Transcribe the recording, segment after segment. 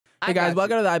Hey guys,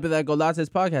 welcome to the Hypothetical Nonsense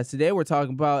podcast. Today we're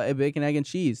talking about a bacon, egg, and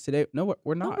cheese. Today, no,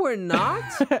 we're not. No, we're not.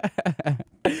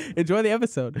 Enjoy the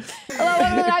episode. Hello,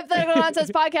 welcome to the Hypothetical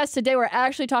Nonsense podcast. Today we're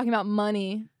actually talking about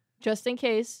money, just in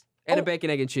case. And a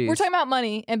bacon, egg, and cheese. We're talking about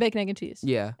money and bacon, egg, and cheese.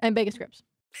 Yeah. And bacon scripts.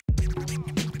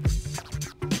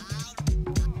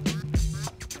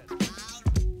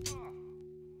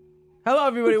 Hello,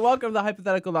 everybody. Welcome to the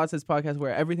Hypothetical Nonsense podcast,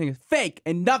 where everything is fake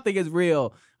and nothing is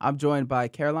real. I'm joined by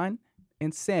Caroline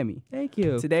and Sammie. Thank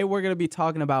you. Today we're gonna be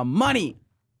talking about money.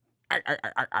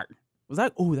 Was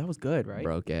that? Oh, that was good, right?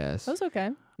 Broke ass. That was okay.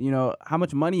 You know how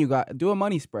much money you got? Do a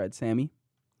money spread, Sammie.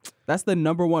 That's the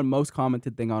 #1 most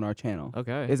commented thing on our channel.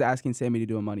 Okay. Is asking Sammie to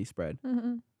do a money spread.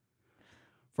 Mm-hmm.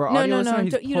 For our No, audio no, no, listener,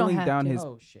 he's you don't pulling have down to. his.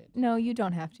 Oh shit. No, you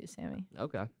don't have to, Sammie.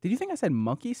 Okay. Did you think I said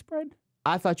monkey spread?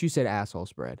 I thought you said asshole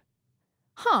spread.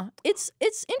 Huh. It's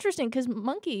interesting because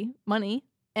monkey, money,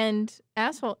 and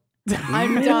asshole.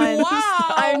 I'm done. Wow.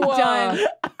 I'm done.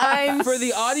 I'm For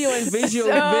the audio and visual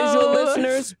so-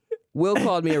 listeners, Will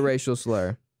called me a racial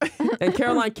slur, and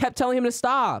Caroline kept telling him to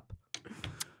stop.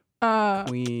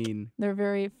 Queen. They're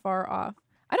very far off.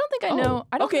 I don't think I know.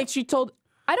 I don't Okay, she told.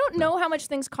 I don't know how much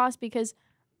things cost because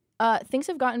things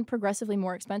have gotten progressively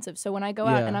more expensive. So when I go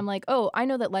out Yeah. and I'm like, oh, I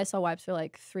know that Lysol wipes are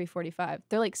like $3.45.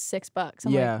 They're like $6.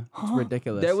 I'm Yeah, like, it's huh?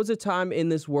 ridiculous. There was a time in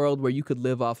this world where you could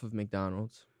live off of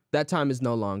McDonald's. That time is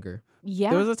no longer. Yeah.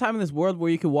 There was a time in this world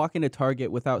where you could walk into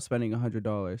Target without spending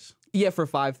 $100. Yeah, for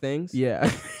 5 things. Yeah.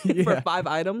 For Yeah. 5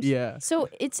 items. Yeah. So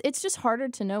it's just harder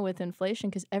to know with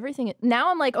inflation because everything now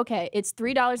I'm like, okay, it's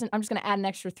 $3 and I'm just gonna add an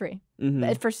extra $3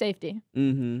 Mm-hmm. for safety.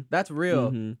 Mm-hmm. That's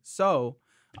real. Mhm. So,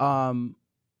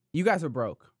 you guys are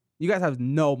broke. You guys have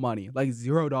no money, like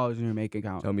 $0 in your bank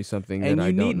account. Tell me something And that I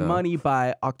you don't need know. money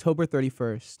by October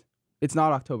 31st. It's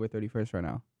not October 31st right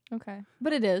now, Okay.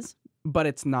 But it is. but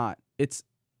it's not. It's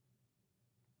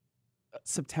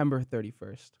September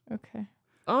 31st. Okay.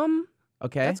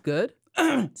 Okay? That's good.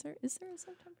 Is there a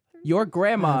September 30th? Your I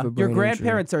grandma, have a your brain injury.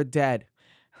 grandparents are dead.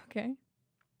 Okay.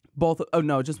 Both. Oh,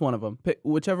 no, just one of them. Pick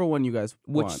whichever one you guys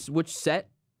want. Which set?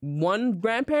 One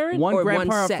grandparent? One or grandparent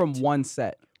one set? from one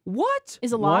set. What?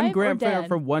 Is alive One or grandparent dead?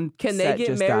 from one Can set they get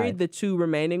just married, died. the 2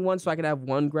 remaining ones, so I can have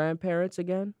one grandparents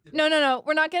again? No.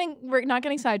 We're not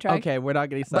getting sidetracked. Okay, we're not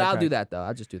getting But I'll sidetracked. do that though.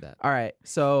 I'll just do that. All right.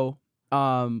 So,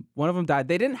 one of them died.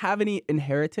 They didn't have any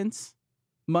inheritance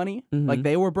money. Mhm. Like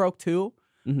they were broke too.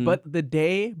 Mhm. But the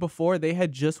day before, they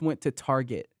had just went to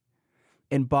Target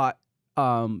and bought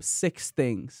 6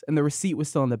 things, and the receipt was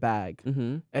still in the bag.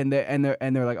 Mm-hmm. And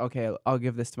they're like, okay, I'll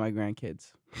give this to my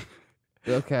grandkids.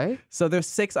 Okay. So there's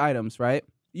 6 items, right?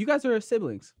 You guys are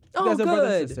siblings. You Oh, guys are brother and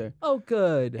good. sister. Oh,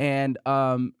 good. And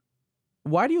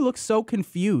why do you look so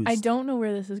confused? I don't know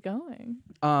where this is going.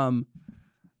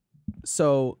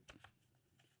 So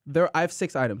I have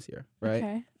 6 items here, right?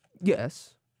 Okay.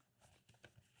 Yes.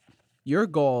 Your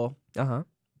goal Uh-huh.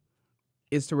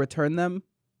 is to return them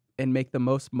and make the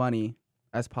most money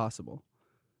as possible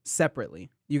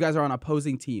separately. You guys are on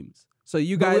opposing teams. So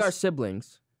you But guys we are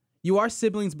siblings. you are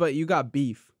siblings, but you got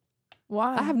beef.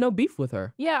 Why? I have no beef with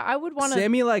her. Yeah, I would want to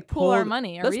Sammy like pool our pulled-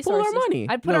 money, our Let's pool our resources. money.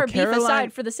 I'd put No, our beef Caroline-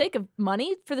 aside for the sake of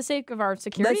money, for the sake of our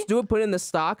security. Let's do it. Put it in the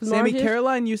stock Sammy, market.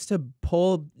 Caroline used to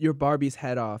pull your Barbie's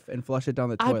head off and flush it down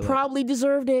the I toilet. probably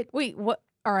deserved it. Wait, what?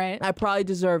 All right. I probably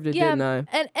deserved it, Yeah, didn't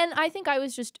I? And I think I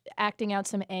was just acting out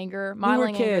some anger, were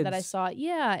modeling anger that I kids. saw.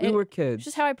 Yeah, We were it's kids.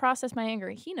 just how I process my anger.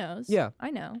 He knows. Yeah. I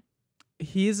know.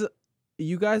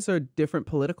 You guys are different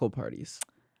political parties.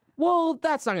 Well,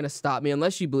 that's not going to stop me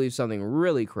unless you believe something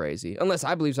really crazy. Unless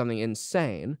I believe something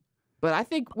insane. But I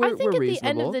think we're I think at reasonable. the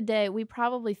end of the day, we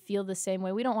probably feel the same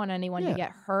way. We don't want anyone Yeah. to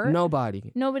get hurt.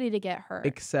 Nobody. Nobody to get hurt.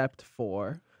 Except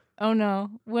for Oh no,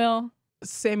 Will.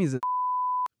 Sammy's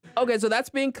Okay, so that's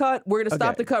being cut. We're going to stop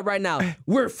Okay. the cut right now.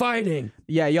 We're fighting.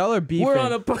 Yeah, y'all are beefing. We're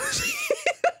on a...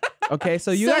 Okay,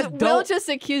 so you So guys Will don't just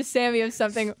accused Sammy of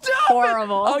something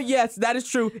horrible. Oh, yes, that is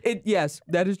true. Yes,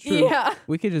 that is true. Yeah,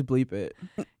 we could just bleep it.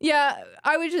 yeah.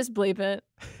 I would just bleep it.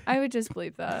 I would just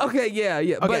bleep that. Okay, yeah.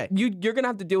 Okay. But you're going to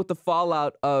have to deal with the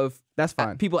fallout of That's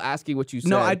fine. people asking what you said.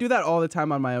 No, I do that all the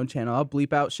time on my own channel. I'll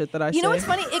bleep out shit that I say. You know what's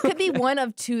funny? It could be one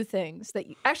of 2 things that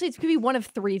actually it could be one of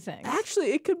 3 things. Actually,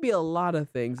 it could be a lot of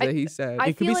things that he said. I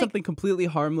It could feel be like- something completely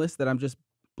harmless that I'm just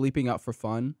bleeping out for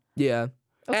fun. Yeah.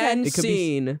 Okay. And It could be-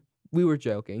 scene. We were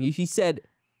joking. He said,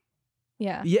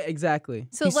 Yeah. Yeah, exactly.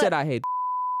 So he said, I hate.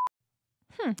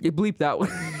 You bleep that one.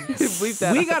 Bleep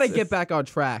that We out. gotta get back on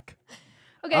track.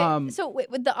 Okay. So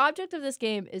with the object of this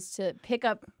game is to pick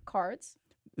up cards.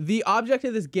 The object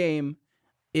of this game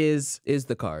is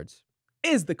the cards.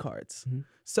 the cards. Mhm.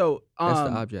 So That's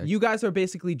the object. you guys are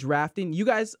basically drafting. You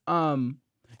guys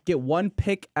give get one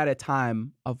pick at a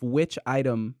time of which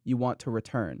item you want to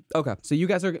return. Okay. So you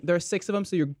guys there are 6 of them,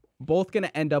 so you're both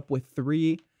gonna end up with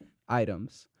 3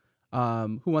 items.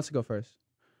 Who wants to go first?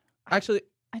 Actually,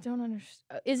 I don't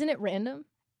understand. Isn't it random?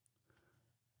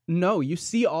 no, you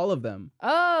see all of them.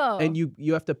 Oh. And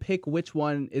you have to pick which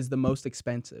one is the most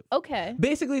expensive. Okay.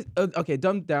 Basically, okay,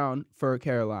 dumbed down for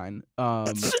Caroline.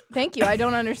 Thank you. I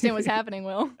don't understand what's happening,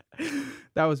 Will.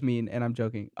 That was mean, and I'm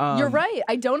joking. You're right.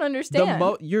 I don't understand.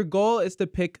 Your goal is to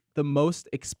pick the most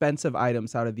expensive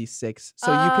items out of these 6,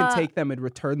 so you can take them and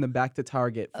return them back to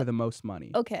Target for the most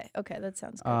money. Okay, that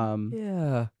sounds good.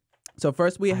 Yeah. So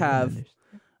first we have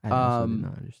I also did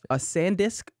not understand. a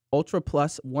SanDisk Ultra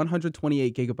Plus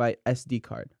 128 gigabyte SD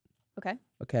card. Okay.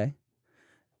 Okay.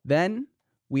 Then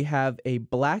we have a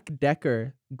Black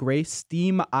Decker gray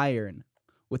steam iron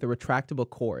with a retractable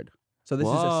cord. So this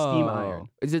is a steam iron.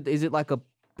 Is it like a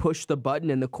push the button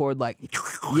and the cord like?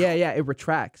 Yeah, it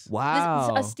retracts. Wow.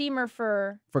 This is a steamer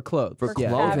for clothes. For yeah.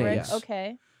 clothing. fabric. yes.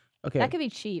 Okay. Okay. That could be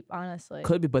cheap, honestly.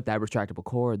 Could be, but that retractable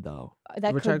cord though.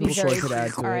 That could be retractable very cord could cheap.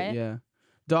 add to All it. right. Yeah.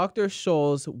 Dr.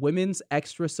 Scholl's women's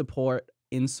extra support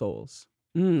insoles.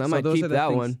 I So might those keep are the that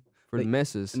things one for the that-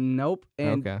 misses. Nope.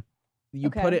 And Okay. you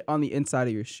Okay. put it on the inside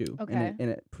of your shoe. Okay. And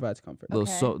it provides comfort. Little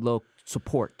Okay. little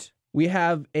support. We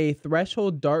have a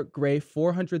Threshold dark gray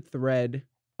 400 thread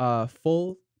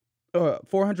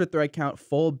 400 thread count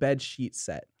full bed sheet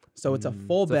set. So it's a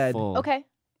full It's a bed. full- Okay.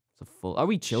 It's a full. Are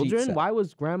we children? set. Why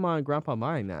was grandma and grandpa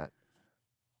buying that?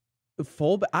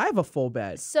 I have a full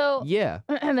bed. So, Yeah.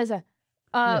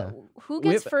 who We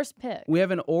gets have- first pick? We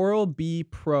have an Oral-B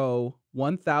Pro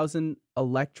 1000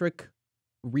 electric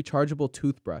rechargeable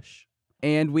toothbrush.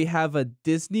 And we have a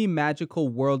Disney Magical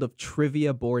World of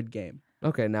Trivia board game.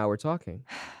 Okay, now we're talking.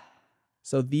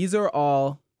 So these are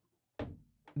all.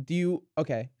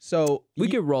 So We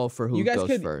could roll for who you guys goes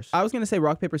could. first. I was gonna say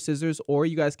rock paper scissors, or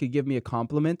you guys could give me a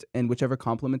compliment, and whichever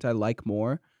compliment I like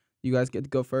more, you guys get to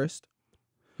go first.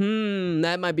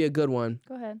 That might be a good one.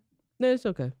 Go ahead. No, it's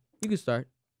okay. You can start.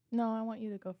 No, I want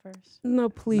you to go first. No,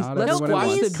 please. Not Let's everyone No, at squash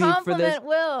once. the please beef for this. compliment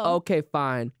Will. Okay,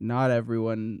 fine. Not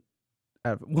everyone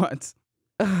at once.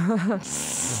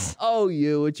 Oh,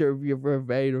 you with your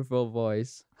beautiful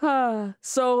voice.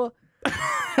 So,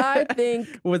 I think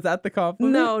Was that the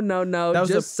compliment? no. That was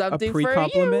just a something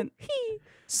pre-compliment? for you.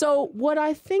 So, what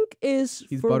I think is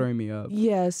He's for, buttering me up.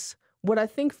 Yes. What I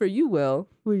think for you, Will,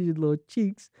 with your little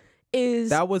cheeks, is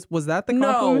That was that the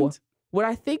No. compliment? what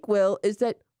I think, Will, is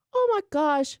that, oh my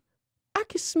gosh, I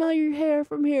can smell your hair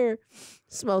from here.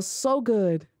 Smells so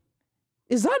good.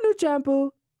 Is that new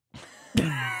shampoo?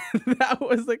 That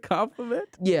was a compliment.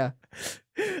 Yeah.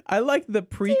 I like the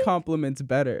pre-compliments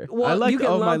better. Well, I like you can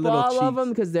my lump little all cheeks. of them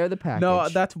because they're the package. No,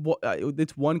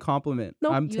 it's one compliment.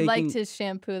 Nope. I'm You taking. liked his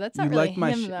shampoo. That's not you really like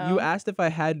my. him, though. You asked if I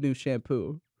had new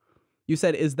shampoo. You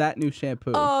said, "Is that new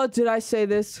shampoo?" Oh, did I say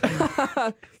this?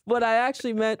 What I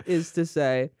actually meant is to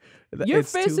say, your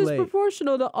It's face too is late.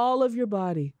 proportional to all of your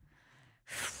body.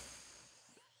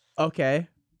 Okay,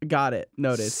 got it.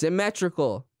 Noted.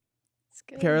 Symmetrical. It's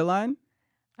good. Caroline.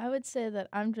 I would say that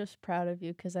I'm just proud of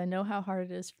you because I know how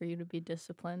hard it is for you to be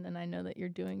disciplined, and I know that you're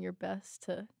doing your best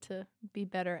to be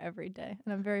better every day,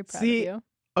 and I'm very proud See, of you.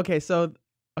 Okay, so.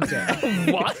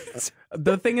 Okay. What?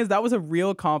 The thing is, that was a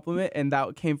real compliment, and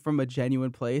that came from a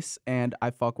genuine place, and I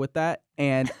fuck with that.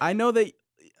 And I know that,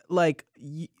 like,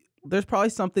 there's probably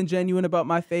something genuine about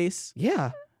my face.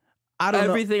 Yeah. I don't know.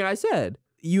 Everything I said.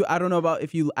 I don't know about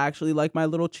if you actually like my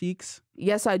little cheeks.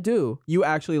 Yes, I do. You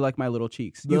actually like my little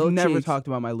cheeks. Little You've never cheeks. talked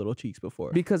about my little cheeks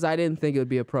before. Because I didn't think it would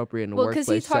be appropriate in a Well, workplace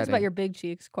because he talks setting. about your big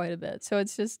cheeks quite a bit, so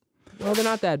it's just Well, they're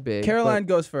not that big. Caroline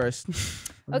goes first.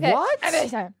 but- okay.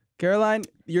 What? Caroline,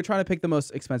 you're trying to pick the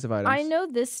most expensive items. I know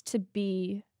this to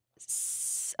be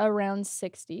around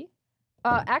 60.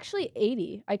 Actually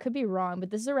 80. I could be wrong, but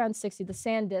this is around 60. The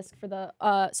SanDisk for the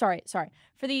sorry.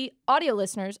 For the audio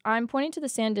listeners, I'm pointing to the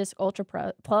SanDisk Ultra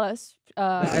Plus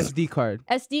SD card.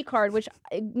 SD card, which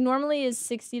normally is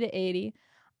 60 to 80.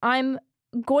 I'm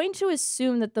going to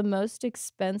assume that the most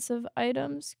expensive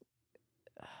items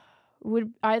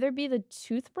would either be the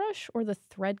toothbrush or the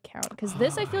thread count, because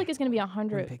this I feel like is going to be I'm gonna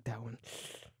 100. pick that one.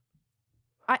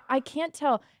 I can't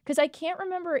tell because I can't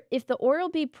remember if the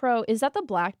Oral-B Pro is that the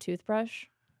black toothbrush.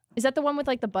 Is that the one with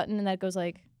like the button and that goes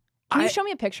like? Can you show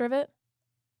me a picture of it?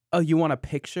 Oh, you want a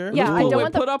picture? Yeah, I Ooh, don't wait,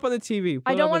 want the- put up on the TV.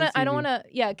 I Put don't up on want to. the I don't TV. want to.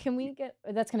 Yeah, can we get?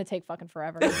 That's gonna take fucking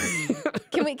forever.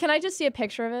 Can I just see a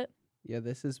picture of it? Yeah,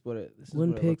 this is what it. This is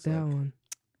Wouldn't what it pick looks that like. one.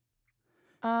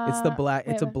 It's the black.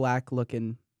 wait, It's a wait. black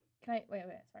looking. Can I wait?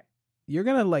 Sorry, You're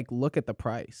gonna like look at the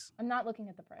price. I'm not looking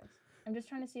at the price. I'm just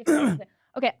trying to see if. It's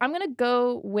okay, I'm gonna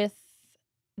go with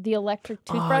the electric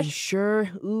Oh, you toothbrush. sure?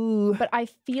 Ooh. But I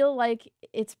feel like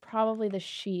it's probably the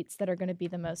sheets that are going to be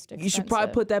the most expensive. You should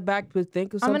probably put that back, but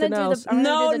think of I'm something gonna do else. I'm gonna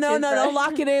No, do the no, no, toothbrush. don't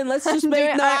lock it in. Let's just I'm make.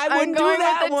 doing- No, I I'm wouldn't do going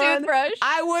that with the one. toothbrush.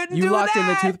 I wouldn't You do locked in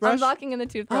the that. toothbrush? I'm locking in the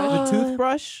toothbrush. The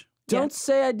toothbrush Don't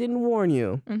say I didn't warn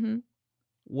you. Mm-hmm.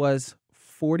 was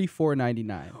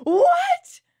 $44.99. What?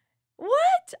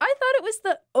 What? I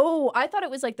thought it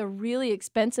was like the really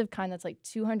expensive kind that's like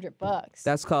 $200.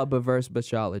 That's called perverse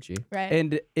biology. right.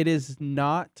 And it is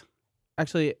not.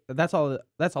 Actually, that's all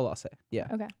I'll say. Yeah.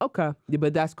 Okay, yeah,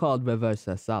 but that's called reverse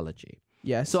biology.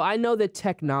 Yes. So I know that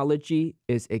technology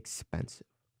is expensive.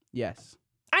 yes.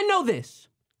 I know this.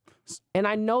 And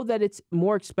I know that it's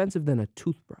more expensive than a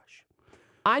toothbrush.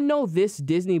 I know this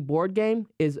Disney board game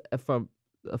is from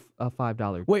a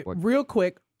 $5 Wait, board. real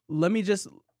quick. Let me just.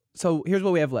 So here's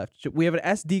what we have left. We have an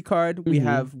SD card. We Mhm.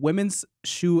 have women's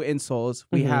shoe insoles.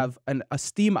 We Mhm. have a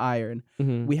steam iron.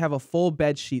 Mhm. We have a full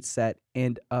bed sheet set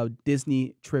and a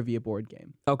Disney trivia board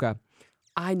game. Okay.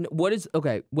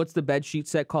 What's the bed sheet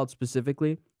set called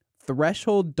specifically?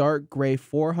 Threshold dark gray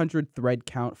 400 thread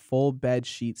count full bed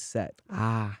sheet set.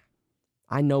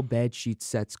 I know bed sheet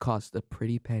sets cost a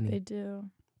pretty penny. They do.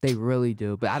 They really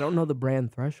do, but I don't know the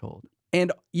brand Threshold.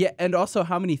 And yeah, and also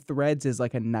how many threads is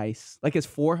like a nice? Like is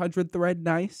 400 thread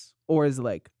nice, or is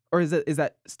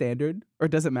that standard, or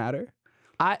does it matter?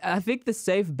 I think the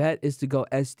safe bet is to go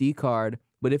SD card,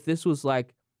 but if this was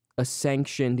like a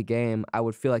sanctioned game, I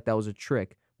would feel like that was a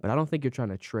trick. But I don't think you're trying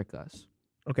to trick us.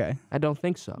 Okay. I don't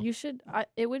think so. You should.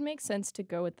 It would make sense to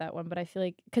go with that one, but I feel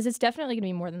like because it's definitely gonna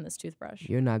be more than this toothbrush.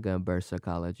 You're not gonna burst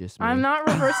psychologist me. I'm not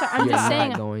reversing. I'm You're just not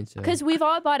saying going to. because we've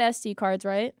all bought SD cards,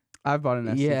 right? I've bought an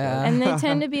SD Yeah. card. And they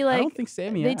tend to be I like don't think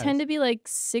Sammie they has. tend to be like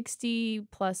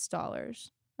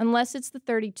 $60+, unless it's the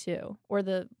 32 or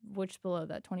the which below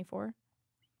that 24.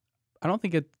 I don't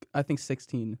think it. I think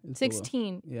 16. Is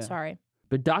 16. Yeah. Sorry.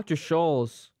 But Dr.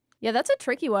 Scholl's, Yeah, that's a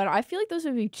tricky one. I feel like those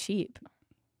would be cheap.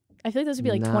 I feel like those would be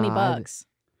like Nah, 20 I- bucks.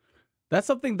 That's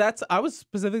something I was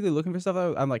specifically looking for stuff.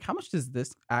 I'm like, how much does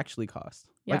this actually cost?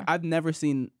 Like Yeah. I've never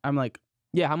seen. I'm like,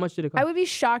 yeah, how much did it cost? I would be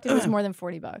shocked if it was more than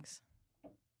 $40.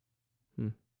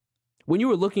 When you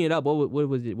were looking it up, what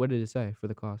was it? What did it say for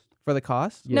the cost? for the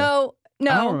cost. No. I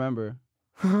don't remember.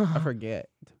 I forget.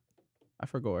 I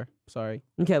forgot. Sorry.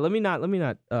 Okay, let me not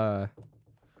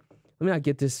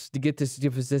get this.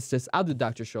 I'll do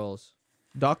Dr. Scholl's.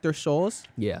 Dr. Scholl's.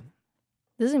 Yeah.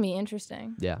 This is gonna be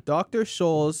interesting. Yeah. Dr.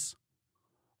 Scholl's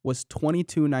was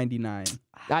 $22.99.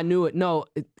 I knew it. No,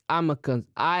 I'm a Yeah.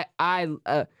 I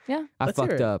Let's hear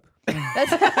fucked it. up.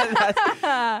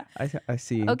 I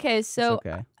see. Okay, It's so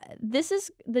okay. this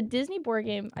is the Disney board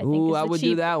game. I think Ooh, is I the would cheap.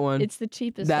 do that one. It's the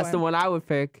cheapest. That's the one I would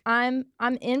pick. I'm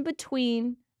in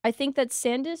between. I think that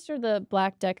Sandisk or the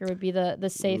Black Decker would be the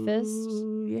safest.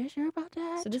 Ooh, yeah, sure about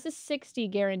that. So this is 60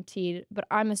 guaranteed, but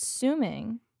I'm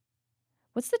assuming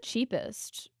what's the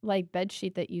cheapest like bed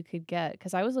sheet that you could get?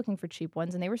 Because I was looking for cheap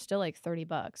ones and they were still like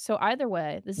 $30. So either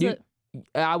way, this is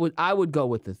I would go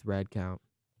with the thread count.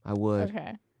 I would.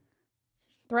 okay.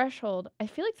 Threshold. I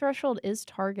feel like Threshold is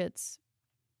Target's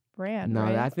brand, No,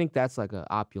 right? I think that's like a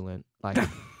opulent. Like,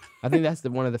 I think that's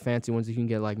one of the fancy ones you can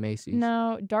get like Macy's.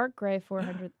 No, dark gray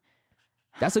 400.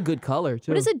 That's a good color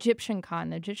too. What is Egyptian cotton?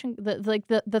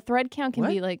 The thread count can What?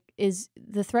 be like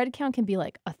the thread count can be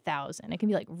like 1,000. It can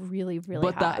be like really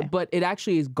But high. but it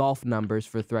actually is golf numbers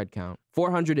for thread count.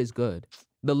 400 is good.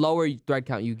 The lower thread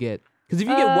count you get, because if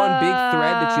you get one big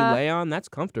thread that you lay on, that's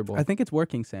comfortable. I think it's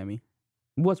working, Sammy.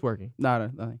 What's working? No,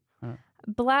 nothing.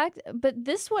 Black, but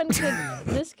this one could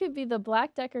this could be the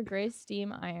Black Decker Gray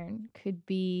Steam Iron could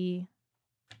be.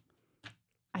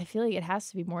 I feel like it has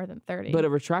to be more than 30. But a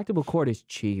retractable cord is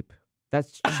cheap.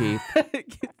 That's cheap.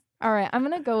 All right, I'm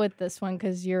gonna go with this one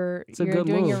because you're a good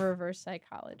doing your move. reverse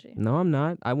psychology. No, I'm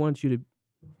not. I want you to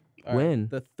All right, win.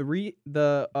 The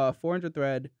 400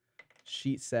 thread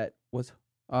sheet set was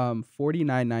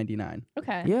 $49.99.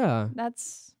 Okay, Yeah.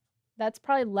 that's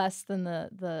probably less than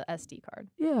the SD card.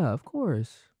 Yeah, of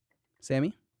course.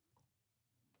 Sammy?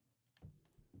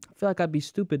 I feel like I'd be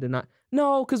stupid to not.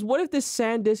 No, because what if this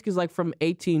SanDisk is like from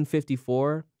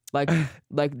 1854? Like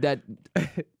that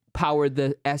powered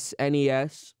the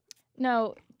SNES?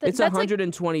 No, It's that's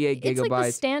 128 like, it's gigabytes. like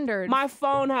the standard. My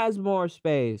phone has more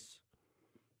space.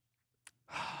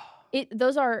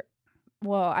 Those are,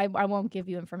 well, I won't give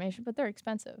you information, but they're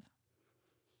expensive.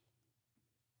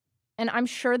 And I'm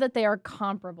sure that they are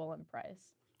comparable in price.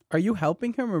 Are you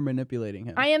helping him or manipulating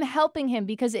him? I am helping him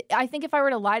because I think if I were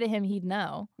to lie to him, he'd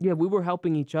know. Yeah, we were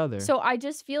helping each other. So I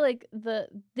just feel like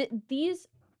these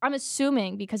I'm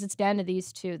assuming because it's down to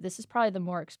these two, this is probably the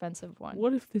more expensive one.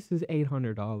 What if this is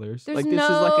 $800? There's Like this no is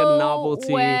like a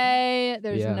novelty. way.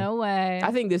 There's Yeah. no way.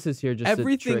 I think this is here just to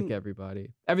Everything- trick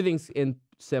everybody. Everything's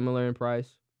similar in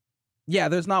price. Yeah,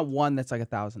 there's not one that's like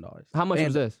 $1,000. How much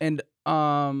was this? And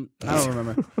I don't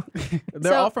remember.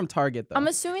 They're So, all from Target though. I'm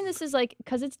assuming this is like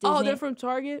because it's Disney. Oh, they're from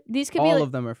Target? These could be all like.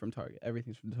 of them are from Target.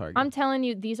 Everything's from Target. I'm telling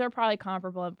you, these are probably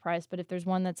comparable in price. But if there's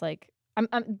one that's like,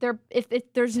 there. If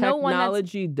there's no one that's.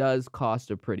 Technology does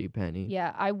cost a pretty penny.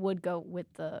 Yeah, I would go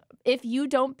with the. If you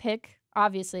don't pick,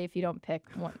 obviously, if you don't pick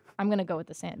one, I'm gonna go with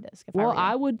the SanDisk. If Well, I, were you.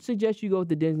 I would suggest you go with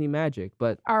the Disney Magic,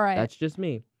 but All right. that's just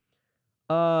me.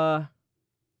 I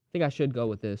think I should go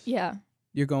with this. Yeah.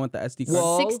 You're going with the SD card.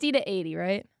 Well- 60 to 80,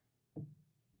 right?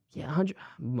 Yeah, 100.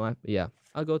 Yeah,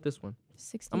 I'll go with this one.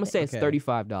 60. I'm gonna say it's Okay.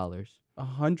 $35.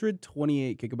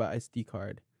 128 gigabyte SD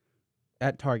card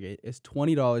at Target is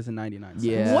 $20.99.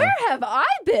 Yeah. Where have I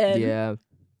been? Yeah,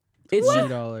 it's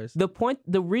 $20. the point.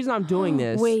 The reason I'm doing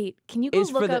this, Wait, can you go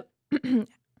is for look the- up?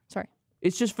 Sorry.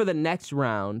 it's just for the next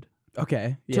round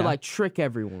Okay. to Yeah. like trick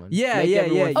everyone. Yeah, Make yeah,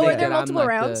 everyone yeah, Oh, think are there that I'm, multiple like,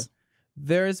 rounds?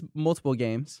 There's multiple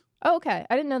games. Oh, okay.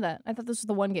 I didn't know that. I thought this was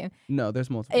the one game. No, there's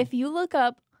multiple. If you look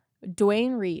up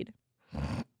Dwayne Reed,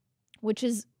 which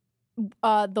is the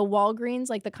Walgreens,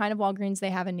 like the kind of Walgreens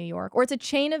they have in New York, or it's a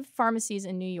chain of pharmacies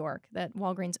in New York that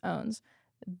Walgreens owns,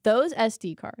 those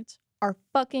SD cards are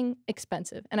fucking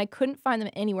expensive. And I couldn't find them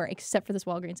anywhere except for this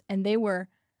Walgreens. And they were,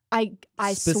 I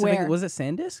swear, Was it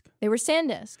SanDisk? they were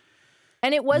SanDisk.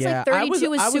 And it was like 32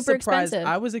 was I was super surprised. expensive.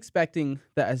 I was expecting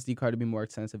the SD card to be more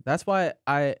expensive. That's why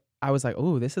I was like,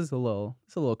 oh, this is a little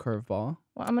curveball.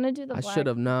 Well, I'm going to do the I black should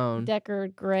have known. Decker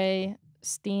gray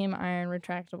steam iron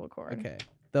retractable cord. Okay.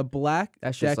 The black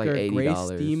That's just like Decker gray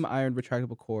 $80. steam iron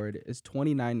retractable cord is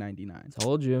 $29.99.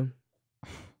 Told you.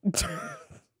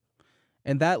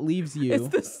 And that leaves you It's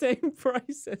the same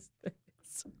price as this.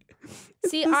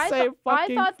 See, the I same thought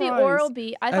fucking the price.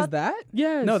 Oral-B, I as thought that?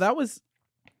 Yes. No, that was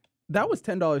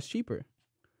 $10 cheaper.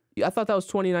 I thought that was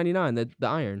 $20.99. The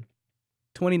iron.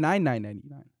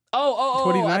 $29.99.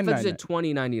 Oh! I thought you said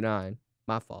 $29.99. $20.99.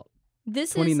 My fault.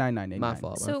 this is $29.99. My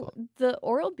fault. My so fault. the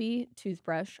Oral-B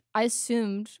toothbrush I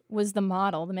assumed was the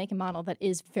model, the make and model that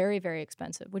is very, very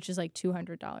expensive, which is like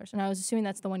 $200. And I was assuming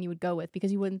that's the one you would go with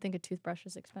because you wouldn't think a toothbrush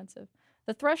is expensive.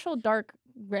 The Threshold Dark,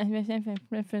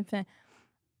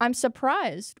 I'm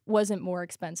surprised wasn't more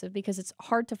expensive because it's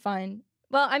hard to find.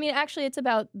 Well, I mean, actually, it's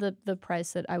about the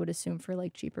price that I would assume for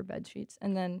like cheaper bed sheets.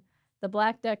 And then the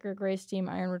Black Decker Gray Steam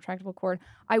Iron Retractable Cord.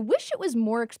 I wish it was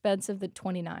more expensive than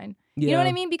 $29. You know what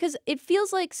I mean? Because it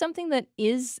feels like something that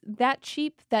is that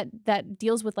cheap that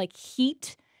deals with like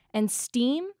heat and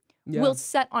steam will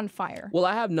set on fire. Well,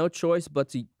 I have no choice but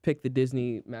to pick the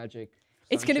Disney Magic.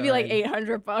 It's gonna be like Sunshine.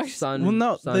 $800. Sun, Well,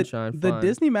 no, Sunshine the Fun.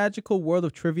 Disney Magical World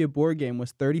of Trivia board game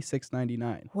was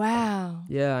 $36.99. Wow.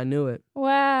 Yeah, I knew it.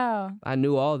 Wow. I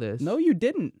knew all this. No, you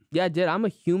didn't. Yeah, I did. I'm a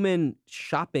human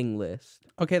shopping list.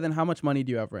 Okay, then how much money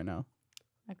do you have right now?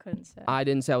 I couldn't say. I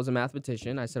didn't say I was a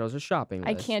mathematician. I said I was a shopping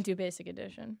I list. can't do basic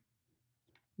addition.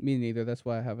 Me neither. That's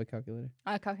why I have a calculator.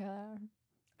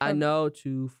 I know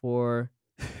 2, 4,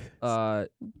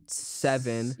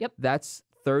 7. Yep. That's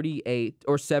 38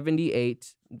 or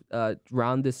 78.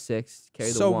 Round to 6. Carry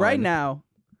the So 1. right now,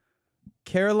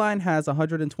 Caroline has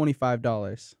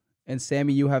 $125, and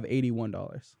Sammie, you have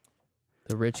 $81.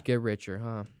 The rich get richer,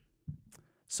 huh?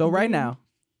 So right now,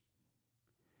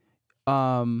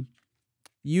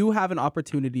 you have an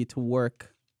opportunity to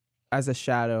work as a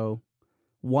shadow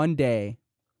one day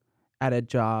at a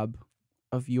job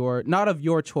of not of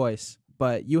your choice,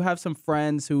 but you have some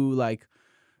friends who like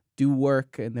do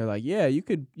work and they're like, yeah, you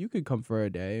could come for a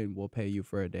day and we'll pay you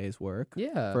for a day's work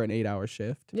Yeah. for an 8-hour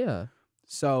shift. Yeah.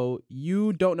 So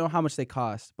you don't know how much they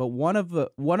cost, but one of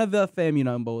the family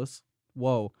members,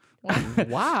 whoa,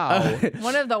 Wow.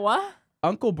 One of the what?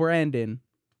 Uncle Brandon,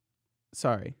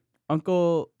 sorry,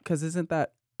 because isn't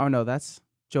that? Oh no, that's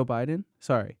Joe Biden.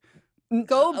 Sorry,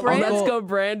 Go Brandon. Let's go,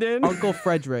 Brandon. Uncle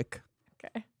Frederick.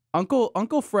 Okay.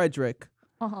 Uncle Frederick.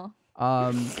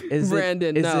 Is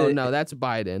Brandon. No, that's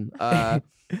Biden.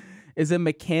 is a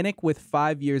mechanic with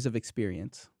 5 years of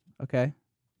experience. Okay.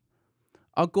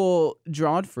 Uncle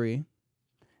Johnfrey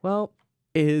Well,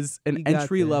 is an You got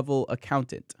entry that. level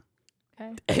accountant.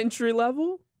 Okay. entry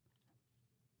level?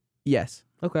 Yes.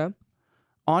 Okay.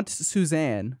 Aunt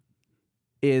Suzanne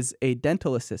is a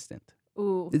dental assistant.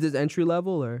 Ooh. Is this entry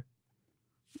level or?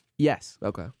 Yes.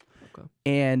 Okay.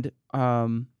 And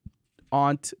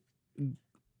Aunt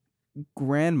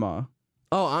Grandma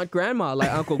Oh, Aunt Grandma,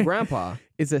 like Uncle Grandpa.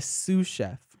 is a sous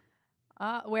chef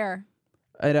Where?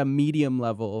 at a medium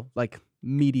level, like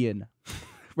median.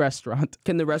 restaurant.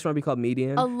 Can the restaurant be called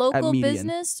median? A local median.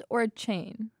 business or a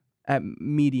chain? At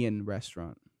median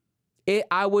restaurant.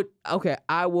 I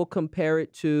will compare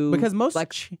it to Because most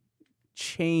like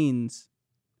chains.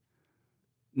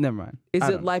 Never mind. is I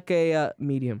it don't know. like a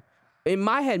medium? In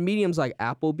my head, medium's like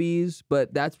Applebee's,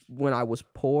 but that's when I was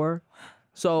poor.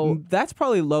 So That's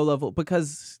probably low level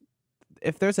because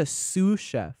if there's a sous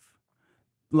chef,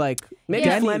 like maybe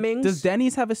Yeah. Fleming's. does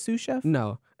Denny's have a sous chef?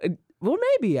 No. Well,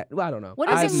 maybe. Well, I don't know. What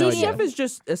I is have a no sous idea. chef? Chef is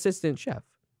just assistant chef,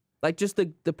 like just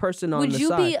the person on Would the you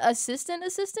side. be assistant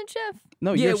chef?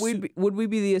 No, Yeah, you're would we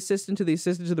be the assistant to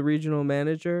the regional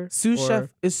manager? sous Or-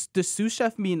 chef. Does sous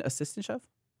chef mean assistant chef?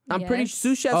 I'm pretty Yes.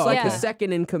 sous chef's Oh, like the okay.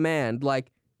 second in command.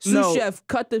 Like sous No. chef,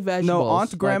 cut the vegetables. No,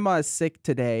 Aunt like, Grandma is sick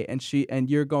today, and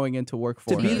you're going into work for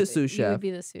To be her. the sous You chef. would be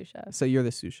the sous chef. So you're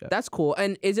the sous chef. That's cool.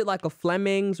 And is it like a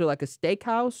Fleming's or like a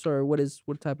steakhouse or what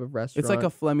type of restaurant? It's like a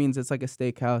Fleming's. It's like a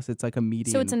steakhouse. It's like a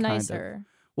median. So it's a kind of. nicer.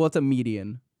 Well, it's a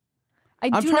median.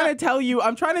 I'm I'm trying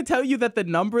to tell you that the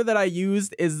number that I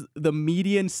used is the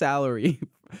median salary,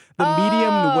 the median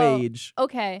Oh. wage.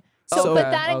 Okay. So, So-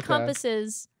 but that Okay.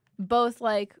 encompasses both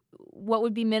like what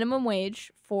would be minimum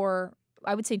wage for,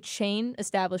 I would say, chain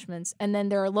establishments, and then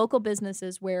there are local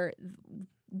businesses where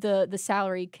the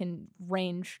salary can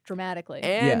range dramatically.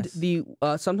 and Yes. the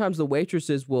sometimes the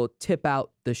waitresses will tip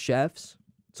out the chefs.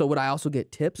 So would I also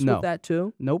get tips No. with that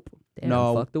too? Nope. Damn,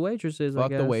 No. fuck the waitresses. I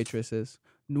Fuck the guess. waitresses.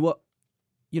 What?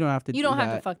 You don't have to. You do don't have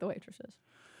that. to fuck the waitresses.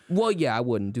 Well, yeah, I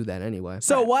wouldn't do that anyway.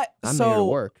 So what? I'm so here to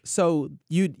work. So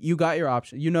you got your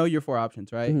option. You know your 4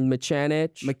 options, right?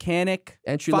 Mechanic, Mechanic,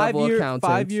 entry level accountant,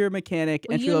 5-year mechanic,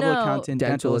 Well, entry you level know- accountant, Dental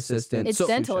dental assistant. assistant. It's So-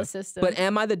 dental sous chef. assistant. But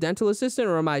am I the dental assistant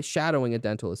or am I shadowing a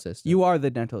dental assistant? You are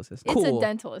the dental assistant. It's Cool. a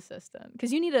dental assistant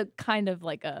because you need a kind of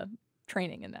like a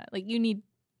training in that. Like you need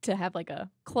to have like a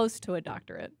close to a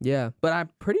doctorate. Yeah, but I'm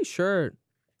pretty sure,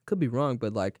 could be wrong,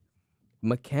 but like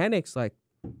mechanics like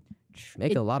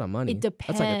make It- a lot of money. it That's like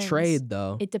a depends. trade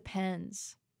though. It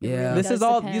depends. It Yeah. really This does is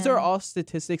all. depend. These are all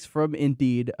statistics from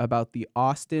Indeed about the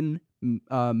Austin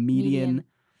median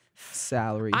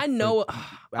salary. I for know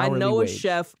I hourly know a wage.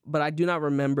 chef, but I do not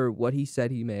remember what he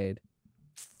said he made.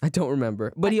 I don't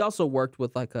remember. But he also worked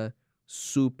with like a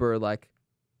super like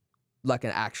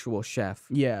an actual chef.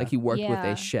 Yeah. Like he worked with Yeah.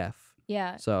 a chef.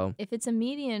 Yeah. So If it's a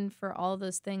median for all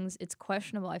those things, it's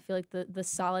questionable. I feel like the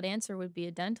solid answer would be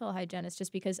a dental hygienist,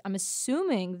 just because I'm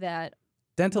assuming that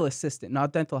dental assistant,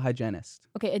 not dental hygienist.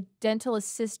 okay, a dental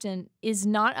assistant is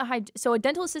not a so a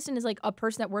dental assistant is like a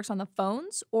person that works on the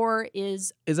phones, or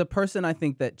is Is a person I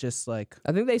think that just like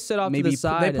I think they sit off to maybe the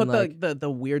side they put and like the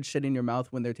weird shit in your mouth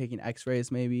when they're taking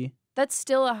X-rays. Maybe. that's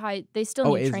still a high. They still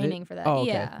Oh, need is it? training for that. Oh,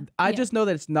 okay. Yeah. I yeah, just know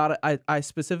that it's not. I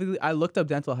specifically I looked up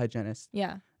dental hygienist,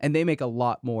 yeah. and they make a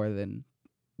lot more than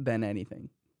anything,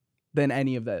 than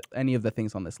any of the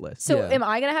things on this list. So Yeah. am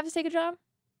I gonna have to take a job,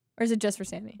 or is it just for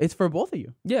Sammie? It's for both of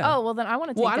you. yeah. Oh well, then I want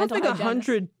to take. well, I don't dental think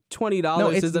hygienist.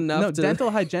 $120 is enough No, to dental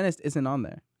hygienist isn't on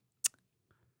there.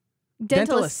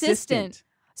 dental assistant.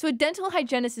 So a dental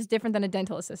hygienist is different than a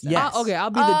dental assistant. Yes. Okay,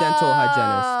 I'll be the dental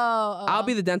hygienist. Oh, I'll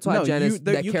be the dental No, hygienist you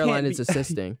that can't Caroline be- is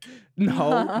assisting.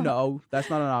 No, that's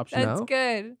not an option. That's No?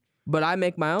 good. But I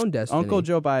make my own destiny. Uncle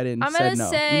Joe Biden I'm said gonna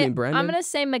no. say. You mean Brendan? I'm gonna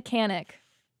say mechanic.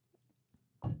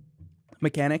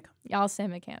 Mechanic. Yeah, I'll say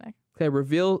mechanic. Okay,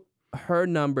 reveal her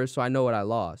number so I know what I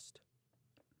lost.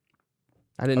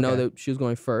 I didn't know Okay. that she was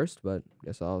going first, but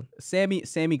guess I'll. Sammy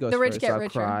goes The rich first. get I'll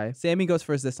richer. cry. Sammy goes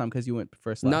first this time because you went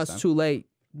first last No, time. it's too late.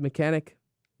 Mechanic.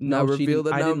 No, No, she reveal didn't-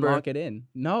 the I didn't number. lock it in.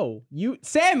 No,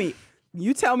 Sammy,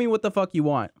 you tell me what the fuck you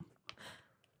want.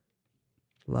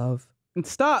 Love. And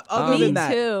stop. Other Me than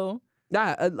that, too.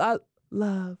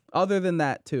 Love. other than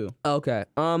that too. Okay.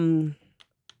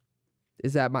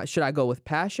 Is that my? Should I go with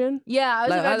passion? Yeah, I was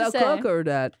Like I about to love say cook or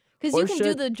that? because or you can do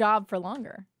should- the job for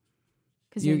longer.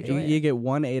 Because you, You enjoy you it. get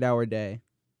 1 8-hour day.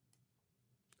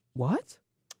 What?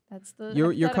 That's the.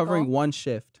 You're covering hypothetical. one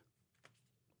shift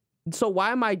So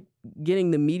why am I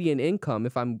getting the median income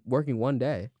if I'm working one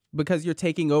day? because you're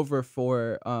taking over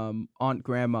for Aunt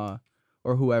Grandma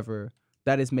or whoever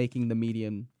that is making the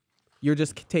median. You're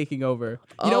just taking over.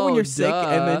 You know when Oh, you're sick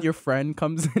and then duh. your friend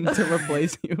comes in to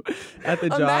replace you at the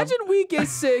job. Imagine we get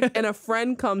sick and a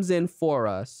friend comes in for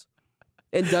us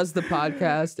and does the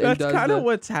podcast and That's does kind the. of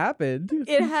what's happened.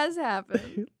 It has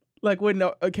happened. Like when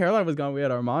Caroline was gone, we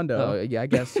had Armando. Oh yeah, I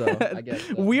guess so. I guess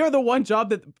so. We are the one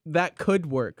job that could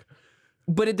work.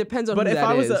 But it depends on But who if that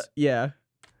I was is.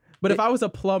 but if I was a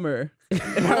plumber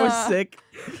and I was sick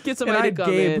Get and somebody I to had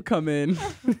come Gabe in. come in,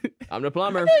 I'm the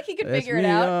plumber. I feel like he could That's figure it me,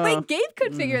 out. Wait, Gabe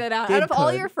could figure that out. Gabe Out of all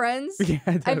could. your friends, yeah,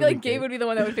 I feel like Gabe would be the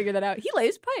one that would figure that out. He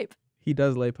lays pipe. He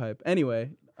does lay pipe.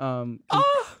 Anyway,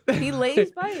 He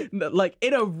lays pipe. Like I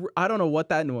don't know what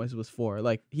that noise was for.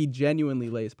 Like he genuinely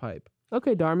lays pipe.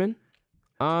 Okay, Darman.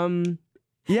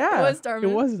 Yeah, It was Darman. It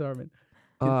was Darman.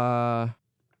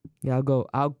 Yeah,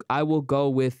 I will go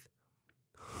with.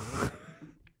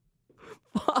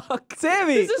 Fuck,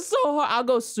 Sammie. this is so hard. I'll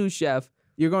go sous chef.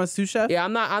 You're going sous chef? Yeah,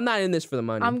 I'm not in this for the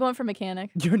money. I'm going for mechanic.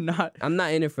 You're not. I'm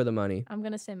not in it for the money. I'm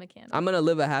gonna say mechanic. I'm gonna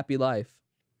live a happy life.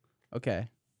 Okay.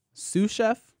 Sous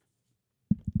chef,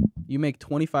 you make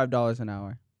 $25 an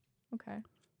hour. Okay.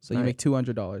 So you make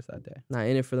 $200 that day. Not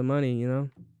in it for the money, you know.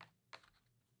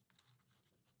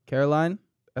 Caroline,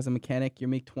 as a mechanic, you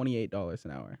make $28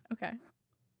 an hour. Okay.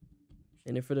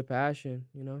 In it for the passion,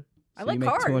 you know. I So like you make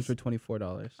cars.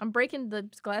 $224. I'm breaking the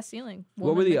glass ceiling.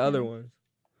 What were the Woman other mechanic.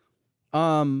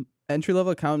 ones? Entry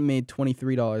level accountant made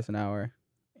 $23 an hour,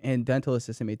 and dental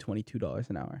assistant made $22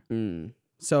 an hour.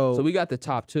 So we got the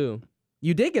top two.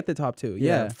 You did get the top two.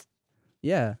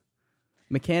 Yeah.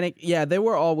 Mechanic. Yeah, they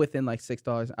were all within like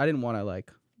 $6. I didn't want to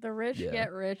like. The rich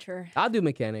get richer. I'll do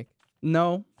mechanic.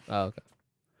 No. Oh, okay.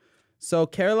 So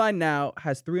Caroline now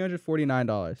has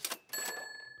 $349,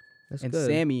 That's and good.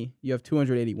 Sammie, you have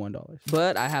 $281.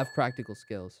 But I have practical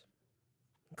skills.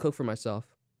 Cook for myself.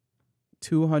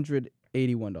 $281.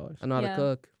 I know how to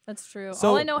cook. That's true. So-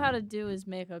 All I know how to do is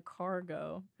make a car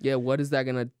go. Yeah, what is that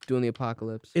gonna do in the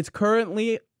apocalypse? It's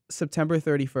currently September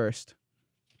 31st.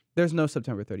 There's no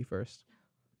September 31st.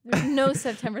 There's no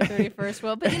September 31st.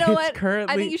 Well, but you know It's what?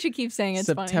 currently I think you should keep saying it's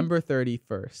September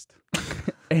 31st.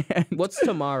 And What's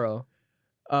tomorrow?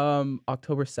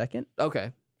 October 2nd.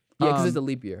 Okay. Yeah, because it's a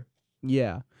leap year.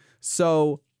 Yeah.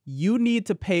 So you need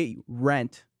to pay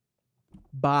rent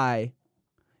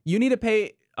you need to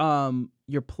pay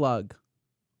your plug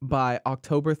by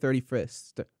October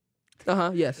 31st.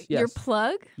 Yes. Your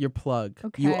plug? Your plug.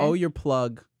 Okay. You owe your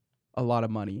plug a lot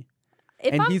of money.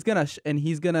 If And I'm,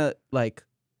 he's gonna like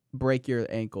break your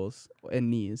ankles and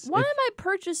knees. why am I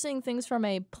purchasing things from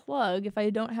a plug if I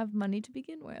don't have money to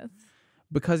begin with?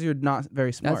 Because you're not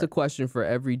very smart. That's a question for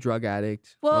every drug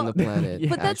addict Well- on the planet. Yeah.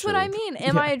 But that's what I actually. mean.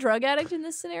 Am I a drug addict in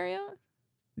this scenario?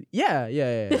 Yeah.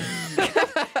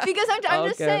 Because I'm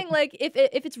just Okay. saying, like,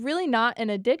 if it's really not an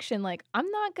addiction, like, I'm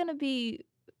not gonna be.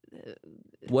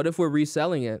 What if we're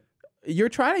reselling it? You're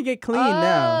trying to get clean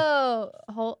now.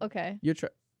 Okay.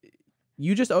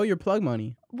 You just owe your plug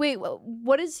money. Wait,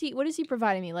 what is he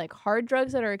providing me? Like hard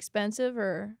drugs that are expensive,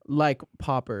 or Like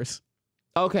poppers.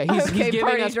 Okay, he's Okay, giving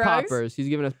party us drugs. poppers. He's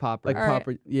giving us poppers. Like All right.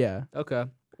 popper. Yeah. Okay.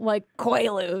 like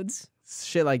Quaaludes?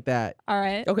 Shit like that. All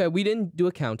right, Okay, we didn't do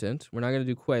accountant. We're not gonna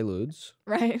do Quaaludes.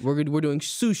 right. We're doing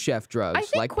sous chef drugs I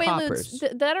think like poppers.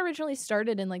 Quaaludes that originally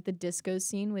started in like the disco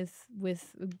scene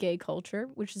with gay culture,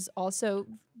 which is also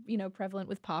prevalent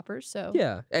with poppers. So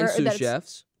Yeah, and Or sous that's-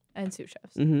 chefs. and sous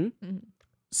chefs. Mm-hmm.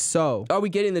 So Are we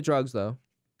getting the drugs though?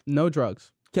 no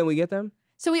drugs. Can we get them?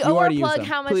 So we You owe our already used plug. them.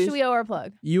 How much Please. do we owe our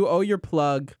plug? You owe your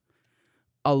plug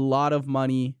a lot of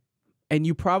money, and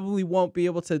you probably won't be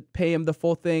able to pay him the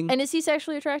full thing. And is he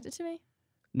sexually attracted to me?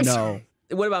 No.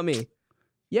 What about me?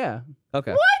 Yeah.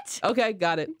 Okay. What? Okay,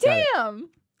 got it. Got it. Damn.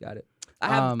 Got it.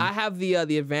 I have the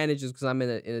advantages because I'm in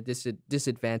a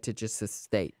disadvantageous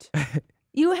state.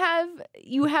 You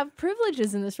have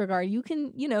privileges in this regard. You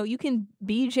can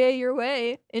BJ your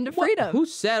way into freedom. Who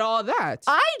said all that?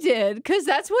 I did, because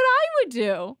that's what I would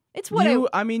do. It's what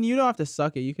I mean, you don't have to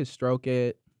suck it. You can stroke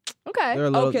it. okay. They're a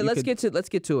little- Okay, you let's could-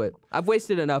 get to it. I've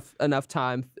wasted enough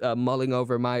time mulling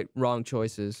over my wrong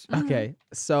choices. Okay.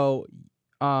 So,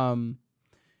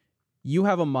 you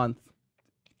have a month,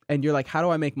 and you're like, how do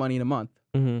I make money in a month?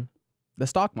 Mm-hmm. The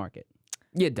stock market.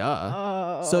 Yeah, duh.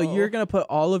 Oh. So you're gonna put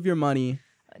all of your money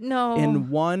no in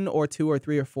 1 or 2 or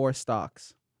 3 or 4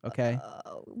 stocks. Okay.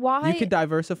 Why? You could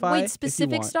diversify. Wait, if you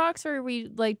specific want. stocks, or are we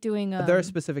like doing? There are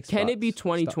specific. Can it be stocks.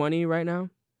 2020 right now?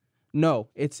 No,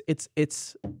 it's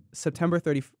September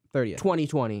 30th,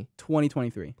 2020.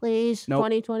 2023. Please. Nope.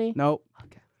 2020. Nope.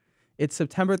 Okay. It's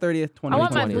September 30th, I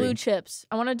want my 2023. blue chips.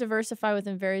 I want to diversify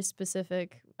within very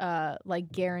specific,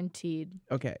 like guaranteed.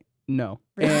 Okay. No.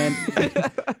 And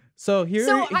so here,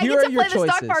 So I here get are to your play the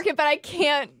choices. stock market, but I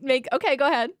can't make. Okay, go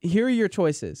ahead. Here are your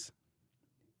choices.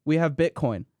 We have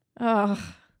Bitcoin. Oh.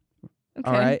 Okay.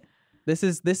 All right. This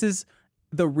is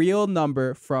the real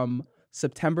number from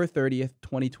September 30th,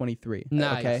 2023.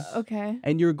 Nice. Okay. Okay.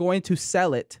 And you're going to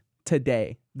sell it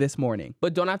today, this morning.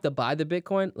 But don't I have to buy the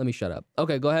Bitcoin? Let me shut up.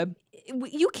 Okay, go ahead.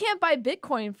 You can't buy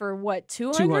Bitcoin for what,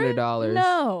 $200? $200.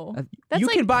 No. That's you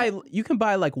like, can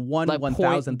buy like one Like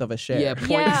 1,000th of a share. Yeah,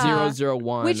 Yeah.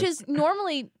 0.001. which is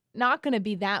normally not going to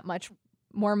be that much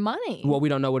more money. Well, we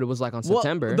don't know what it was like on Well,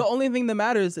 September. the only thing that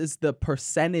matters is the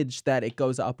percentage that it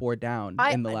goes up or down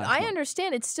in the last I month.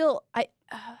 understand. It's still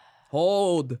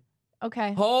Hold.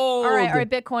 okay. Hold. All right.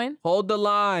 Bitcoin. Hold the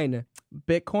line.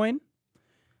 Bitcoin,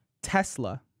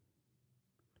 Tesla,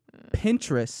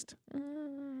 Pinterest,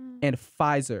 and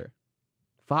Pfizer.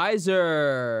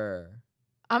 Pfizer.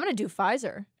 I'm gonna do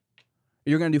Pfizer.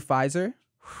 You're gonna do Pfizer?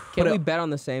 Can But we bet on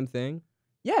the same thing?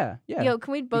 Yeah. Yo,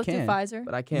 can we both do can. Pfizer?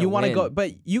 But I can't. You want to win. go,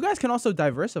 but you guys can also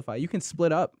diversify. You can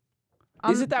split up.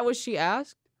 Isn't that what she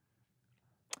asked?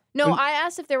 No, I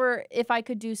asked if I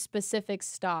could do specific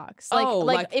stocks.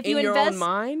 Like if in you your invest own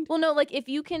mind. Well, no, like if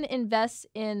you can invest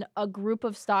in a group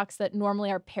of stocks that normally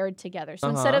are paired together. So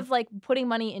instead of like putting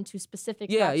money into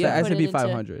specific stocks, The you put it S&P into-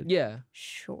 500. Yeah.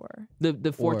 Sure.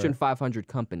 The Fortune 500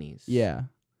 companies. Yeah.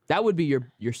 That would be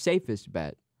your safest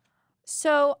bet.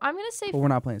 So I'm gonna say But we're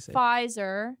not playing safe.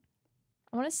 Pfizer.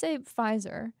 I want to say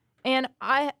Pfizer, and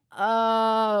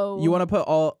You want to put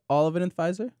all of it in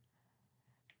Pfizer?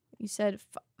 You said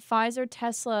Pfizer,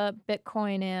 Tesla,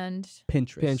 Bitcoin, and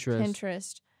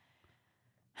Pinterest.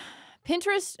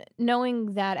 Pinterest,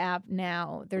 knowing that app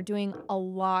now, they're doing a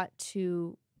lot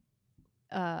to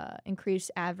increase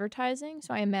advertising.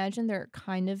 So I imagine they're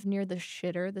kind of near the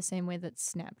shitter, the same way that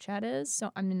Snapchat is.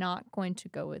 So I'm not going to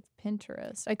go with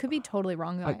Pinterest. I could be totally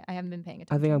wrong, though. I haven't been paying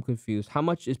attention. I think I'm confused. How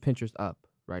much is Pinterest up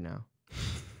right now?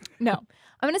 No.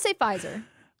 I'm going to say Pfizer.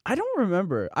 I don't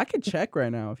remember. I could check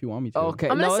right now if you want me to. Okay.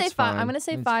 I'm no, gonna say it's fine. I'm gonna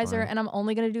say It's Pfizer, fine. and I'm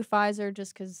only gonna do Pfizer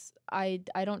just because I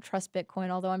don't trust Bitcoin.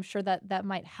 Although I'm sure that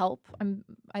might help.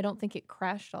 I don't think it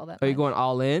crashed all that. Are you much. going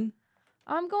all in?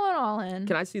 I'm going all in.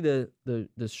 Can I see the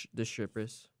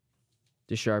strippers?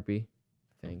 The Sharpie.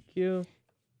 Thank you.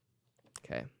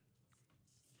 Okay.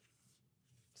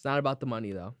 It's not about the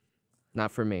money though.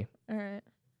 Not for me. All right.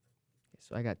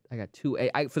 So I got two.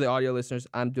 For the audio listeners,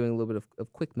 I'm doing a little bit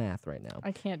of quick math right now.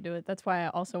 I can't do it. That's why I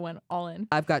also went all in.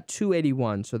 I've got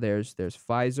 281. So there's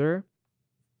Pfizer,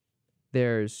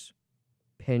 there's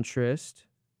Pinterest,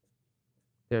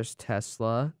 there's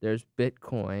Tesla, there's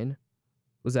Bitcoin.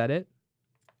 Was that it?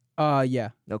 Yeah.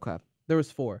 Okay. There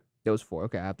was 4. There was 4.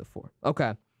 Okay, I have the 4.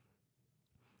 Okay.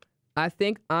 I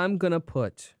think I'm gonna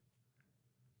put.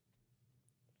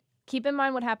 Keep in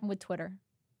mind what happened with Twitter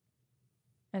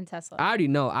and Tesla. I already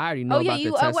know about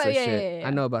the Tesla shit. yeah.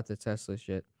 I know about the Tesla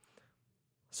shit.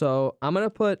 So I'm going to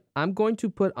put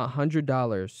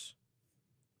 $100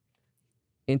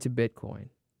 into Bitcoin.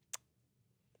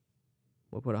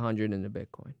 We'll put 100 into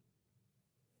Bitcoin.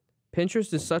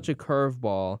 Pinterest is such a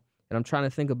curveball, and I'm trying to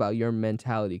think about your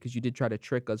mentality because you did try to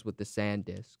trick us with the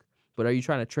SanDisk. But are you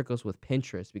trying to trick us with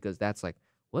Pinterest? Because that's like,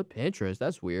 what Pinterest?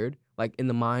 That's weird. Like in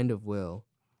the mind of Will,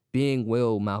 being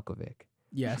Will Malkovich.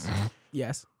 Yes.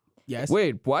 Yes. Yes.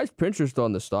 Wait, why is Pinterest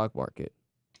on the stock market?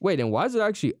 Wait, and why is it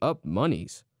actually up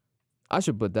monies? I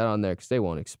should put that on there because they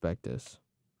won't expect this.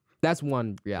 That's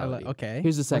one reality. Okay.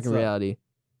 Here's the second What's up? reality.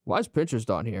 Why is Pinterest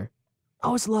on here?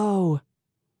 Oh, it's low.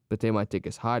 But they might think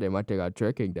it's high. They might think I'm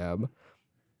tricking them.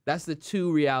 That's the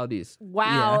two realities.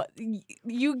 Wow,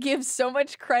 you give so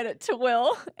much credit to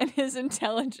Will and his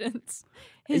intelligence,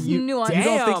 his nuance.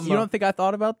 You don't think I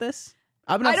thought about this?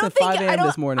 I've been up since 5 a.m.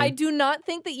 this morning. I do not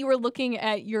think that you were looking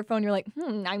at your phone. You're like,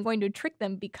 I'm going to trick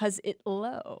them because it's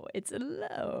low. It's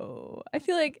low. I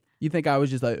feel like You think I was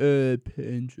just like,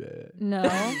 Pinterest? no,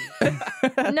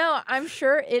 no. I'm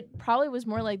sure it probably was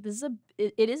more like this is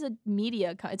it is a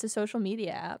media. It's a social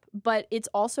media app, but it's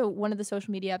also one of the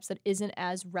social media apps that isn't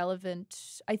as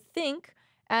relevant, I think,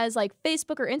 as like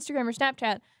Facebook or Instagram or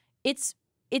Snapchat.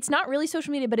 It's not really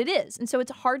social media, but it is. And so it's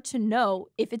hard to know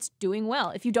if it's doing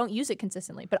well if you don't use it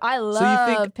consistently. But I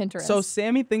love Pinterest. So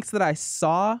Sammie thinks that I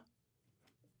saw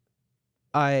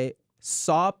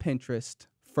Pinterest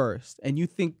first, and you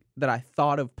think that I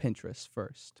thought of Pinterest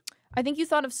first. I think you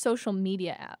thought of social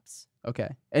media apps. Okay.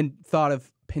 And thought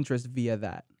of Pinterest via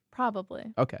that.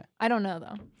 Probably. Okay. I don't know,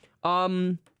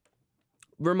 though.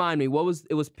 Remind me, it was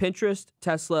Pinterest,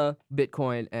 Tesla,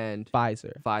 Bitcoin, and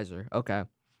Pfizer. Okay.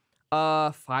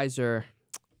 Pfizer,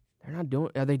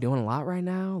 are they doing a lot right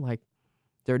now? Like,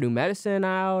 their new medicine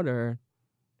out, or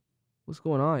what's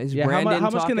going on? Is Brandon how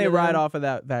much can talking they to ride them? off of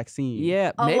that vaccine?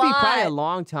 Yeah, A maybe probably a lot.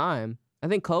 long time. I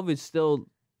think COVID's still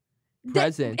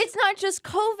present. It's not just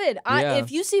COVID. Yeah.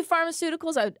 If you see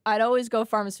pharmaceuticals, I'd always go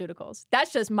pharmaceuticals.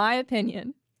 That's just my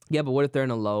opinion. Yeah, but what if they're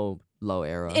in a low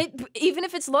era? Even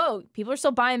if it's low, people are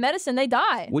still buying medicine. They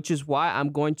die. Which is why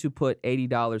I'm going to put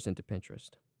 $80 into Pinterest.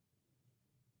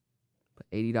 Put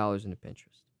 $80 into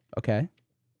Pinterest. Okay.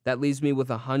 That leaves me with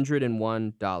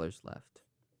 $101 left.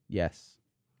 Yes.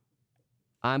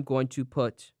 I'm going to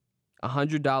put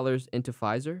 $100 into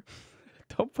Pfizer.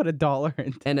 Don't put $1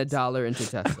 in. and $1 into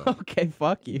Tesla. Okay,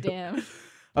 fuck you. Damn.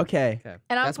 Okay. Okay.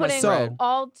 And I'm That's my putting spread.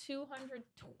 all 200.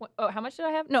 Oh, how much did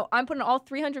I have? No, I'm putting all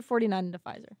 349 into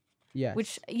Pfizer. Yes.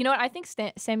 Which, you know what? I think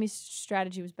Sammy's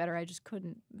strategy was better. I just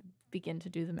couldn't begin to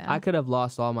do the math. I could have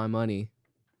lost all my money.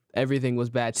 Everything was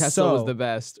bad. Tesla was So- the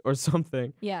best or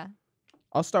something. Yeah.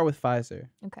 I'll start with Pfizer.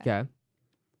 Okay. Okay.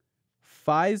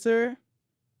 Pfizer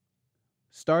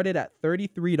started at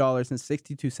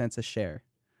 $33.62 a share.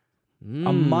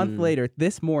 A month later,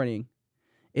 this morning,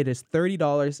 it is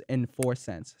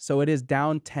 $30.04. So it is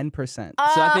down 10%. So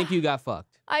I think you got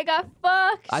fucked. I got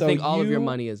fucked. I So think all of your you-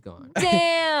 money is gone.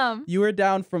 Damn. You were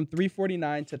down from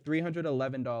 $349 to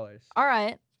 $311. All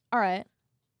right. All right.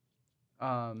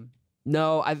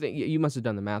 No, I think you must have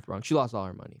done the math wrong. She lost all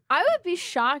her money. I would be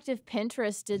shocked if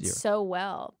Pinterest did 0. so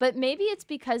well. But maybe it's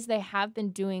because they have been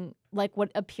doing like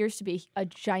what appears to be a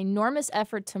ginormous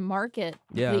effort to market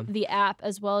Yeah. the app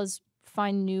as well as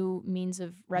find new means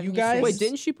of revenue. guys- sources. Wait,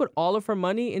 didn't she put all of her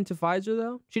money into Pfizer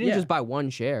though? She didn't Yeah. just buy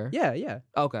one share. Yeah, yeah.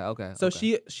 Okay. So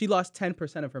okay. she lost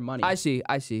 10% of her money. I see.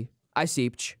 I seeped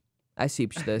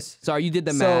this. Sorry, you did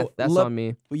the So, math. That's look- on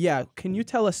me. Yeah, can you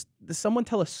tell us, someone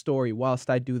tell a story whilst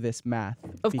I do this math?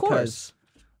 Of course.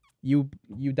 You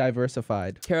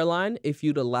diversified. Caroline, if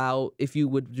you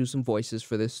would do some voices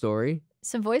for this story.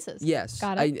 Some voices. Yes.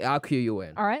 Got it. I'll cue you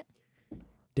in. All right.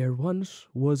 There once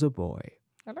was a boy.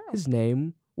 I don't know. His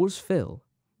name was Phil.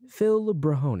 Phil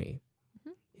Brahoni.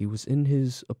 Mhm. He was in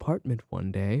his apartment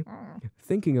one day Mm.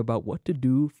 thinking about what to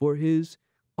do for his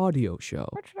audio show.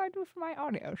 What should I do for my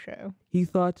audio show? He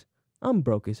thought, I'm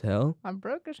broke as hell. I'm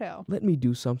broke as hell. Let me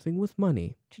do something with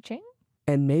money. Cha-ching.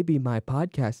 And maybe my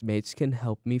podcast mates can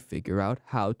help me figure out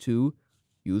how to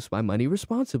use my money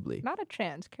responsibly. Not a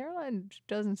chance. Caroline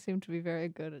doesn't seem to be very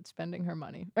good at spending her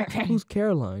money. Who's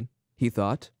Caroline? He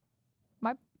thought.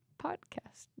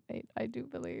 Podcast mate, I do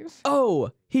believe. Oh,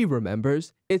 he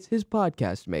remembers. It's his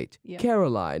podcast mate, Yeah.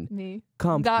 Caroline Me.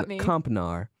 Got me.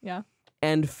 Kompnar. Yeah.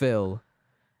 And Phil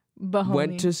Bahoni.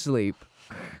 went to sleep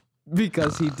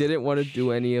because he didn't want to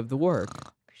do any of the work.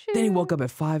 Then he woke up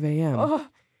at 5 a.m. Oh,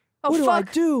 what do I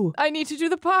fuck. do? I need to do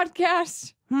the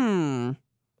podcast. I'm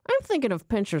thinking of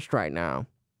Pinterest right now,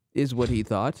 is what he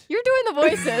thought. You're doing the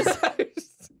voices.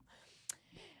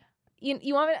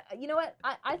 You want me to, you know what?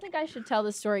 I think I should tell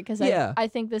this story because Yeah. I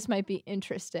think this might be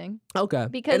interesting. Okay.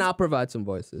 Because- and I'll provide some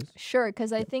voices. Sure,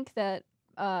 because I think that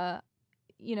the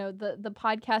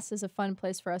podcast is a fun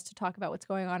place for us to talk about what's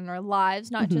going on in our lives,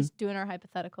 not Mhm. just doing our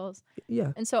hypotheticals.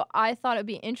 Yeah. And so I thought it'd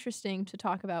be interesting to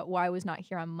talk about why I was not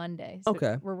here on Monday. So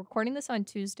Okay. we're recording this on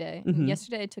Tuesday. Mhm. And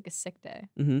yesterday I took a sick day,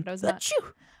 Mm-hmm. but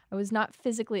I was not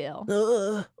physically ill.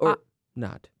 Or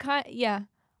not. Yeah.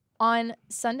 On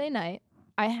Sunday night,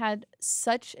 I had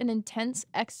such an intense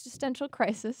existential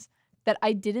crisis that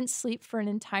I didn't sleep for an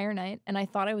entire night, and I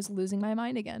thought I was losing my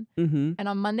mind again. Mm-hmm. And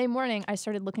on Monday morning, I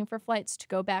started looking for flights to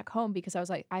go back home because I was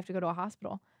like, I have to go to a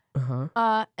hospital. Uh-huh.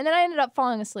 And then I ended up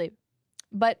falling asleep.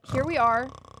 But here we are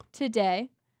today,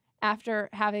 after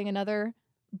having another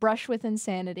brush with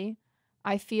insanity.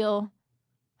 I feel,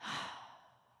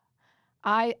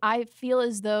 I feel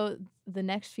as though the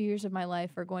next few years of my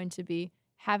life are going to be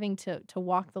having to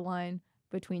walk the line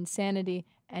between sanity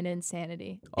and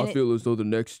insanity. I And feel as though the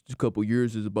next couple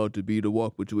years is about to be the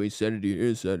walk between sanity and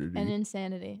insanity. and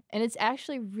insanity. And it's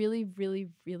actually really, really,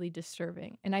 really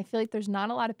disturbing. And I feel like there's not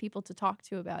a lot of people to talk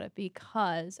to about it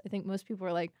because I think most people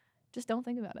are like, just don't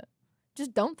think about it.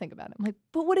 Just don't think about it. I'm like,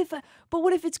 but what if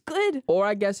it's good? Or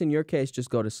I guess in your case, just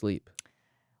go to sleep.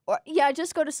 Or yeah,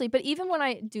 just go to sleep. But even when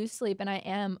I do sleep and I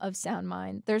am of sound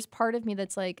mind, there's part of me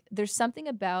that's like, there's something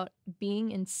about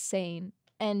being insane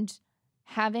and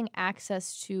having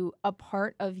access to a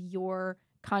part of your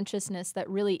consciousness that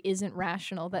really isn't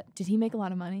rational. That did he make a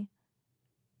lot of money?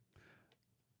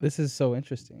 This is so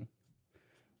interesting.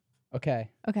 Okay.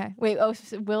 Okay. Wait, oh,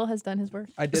 Will has done his work.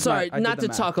 I did Sorry, I did not the to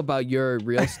math. talk about your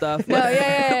real stuff. No,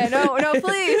 yeah. No,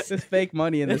 please. This fake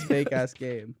money in this fake ass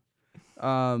game.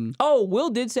 Oh,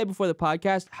 Will did say before the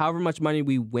podcast, however much money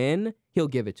we win, he'll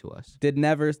give it to us. He did say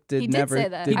that. I heard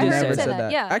him never say said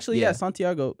that, yeah. Actually, Yeah. yeah,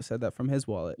 Santiago said that from his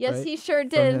wallet. Yes, right? he sure From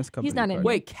did. his He's company not in. card.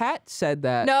 Wait, Kat said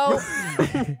that. No.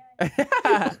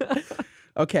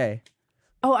 Okay.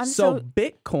 Oh, I'm so so.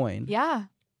 Bitcoin Yeah.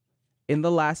 in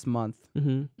the last month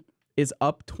Mm-hmm. is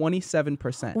up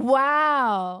 27%.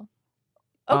 Wow.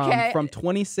 Okay. From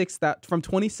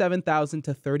 27,000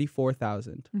 to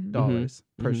 $34,000 Mhm.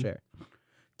 per Mhm. share.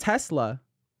 Tesla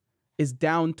is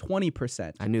down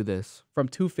 20% I knew this. from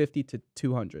 250 to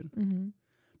 200. Mm-hmm.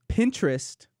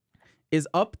 Pinterest is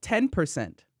up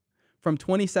 10% from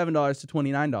 $27 to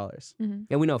 $29. Mm-hmm.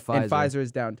 And we know Pfizer. And Pfizer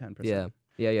is down 10%. Yeah.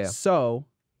 Yeah. So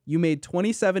you made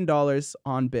 $27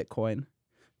 on Bitcoin.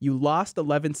 You lost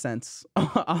 11 cents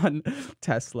on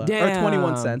Tesla, or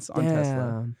 21 cents on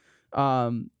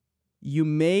Tesla. You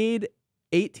made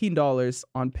 $18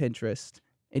 on Pinterest,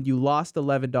 and you lost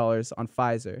 $11 on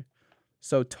Pfizer.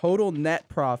 So total net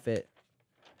profit,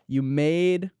 you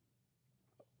made,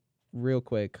 real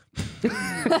quick.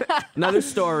 Another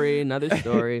story.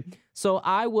 So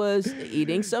I was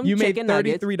eating some You made chicken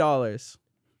nuggets. $33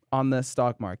 on the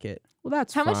stock market. Well,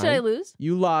 that's How much did I lose?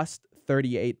 You lost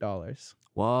 $38.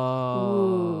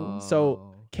 Whoa.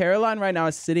 So Caroline right now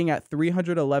is sitting at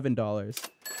 $311,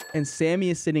 and Sammie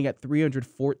is sitting at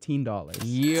 $314.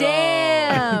 Yo.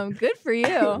 Damn, good for you.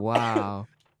 Wow.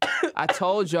 I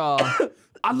told y'all.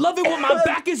 I love it when my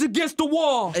back is against the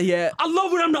wall. Yeah, I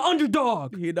love when I'm the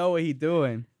underdog. you know what he's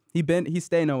doing. He's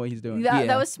staying on what he's doing.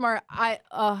 That was smart.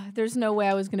 There's no way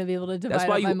I was gonna be able to divide That's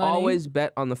why up my you money. always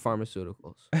bet on the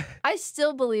pharmaceuticals. I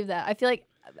still believe that. I feel like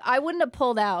I wouldn't have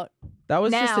pulled out. That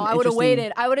was just an I would have interesting-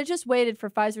 waited. I would have just waited for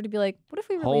Pfizer to be like, what if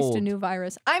we released a Hold. new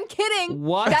virus? I'm kidding.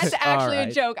 What? That's actually All right.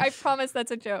 a joke. I promise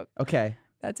that's a joke. Okay.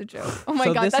 That's a joke. Oh my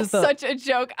So god, this that's is the- such a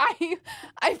joke.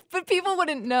 But people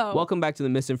wouldn't know. Welcome back to the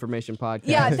Misinformation Podcast.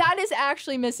 Yeah, that is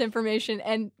actually misinformation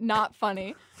and not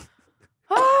funny.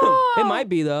 It might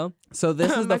be though. So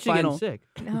this is I'm the actually getting final. sick.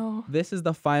 No. This is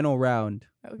the final round.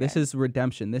 Okay. This is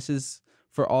redemption. This is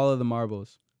for all of the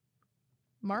marbles.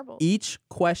 Marbles. Each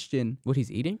question. What he's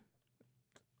eating?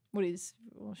 What he's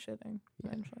shitting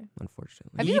eventually.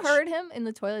 Unfortunately. Have you heard him in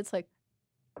the toilet? It's like,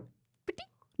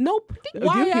 Nope. Do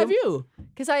Why you? have you?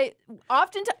 because I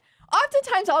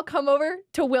oftentimes I'll come over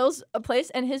to Will's place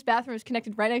and his bathroom is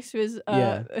connected right next to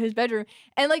his bedroom,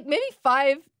 and like maybe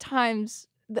 5 times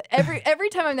every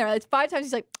time I'm there, it's 5 times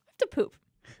he's like, I have to poop.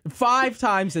 5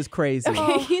 times is crazy.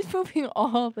 Okay, he's pooping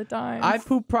all the time. I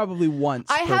poop probably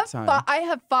once I per have time. I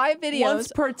have 5 videos.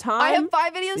 Once per time? I have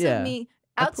 5 videos Yeah. of me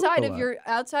I poop outside a of lot.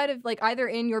 outside of like either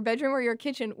in your bedroom or your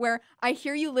kitchen where I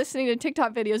hear you listening to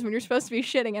TikTok videos when you're supposed to be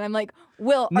shitting, and I'm like,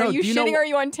 Will, No, are you do you know shitting wh- or are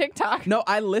you on TikTok? No,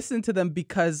 I listen to them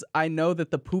because I know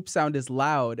that the poop sound is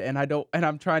loud, and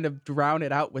I'm trying to drown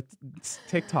it out with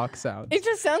TikTok sounds. It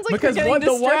just sounds like Because you're getting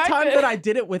the one time distracted. that I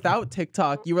did it without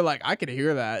TikTok, you were like, I could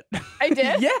hear that. I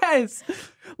did? Yes. Oh,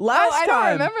 Last I time.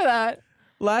 don't remember that.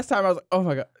 Last time I was like, oh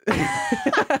my god.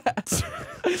 I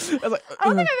was like, I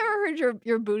don't think I've ever heard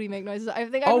your booty make noises. I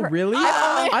think I've oh heard, really?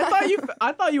 I've only-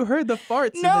 I thought you heard the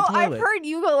farts in No, the toilet. I've heard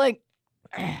you go like.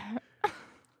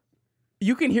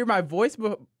 You can hear my voice,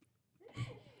 but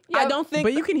I don't think.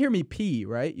 you can hear me pee,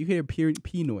 right? You can hear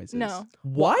pee noises. No.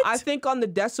 What? I think on the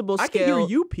decibel I scale. can hear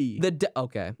you pee.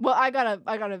 Okay. Well, I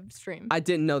gotta stream. I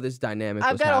didn't know this dynamic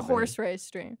I've was got happening. a horse race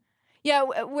stream. Yeah,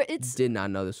 it's. Did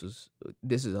not know this is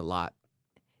a lot.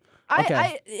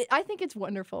 I think it's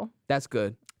wonderful. That's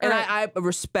good. And Alright. I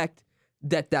respect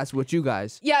that that's what you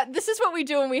guys. Yeah, this is what we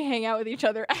do when we hang out with each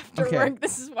other after Okay. work.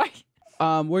 This is why.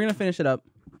 We're gonna finish it up.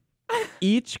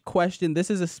 Each question. This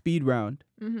is a speed round.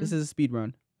 Mhm. This is a speed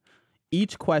round.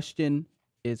 Each question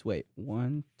is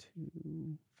 1,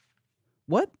 2.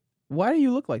 What? Why do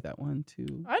you look like that? 1,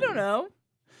 2. I don't know.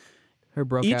 Her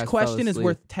broke Each ass fell question is asleep.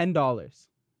 worth $10.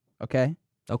 Okay.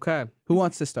 Okay. Who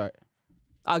wants to start?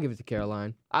 I'll give it to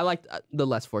Caroline. I like the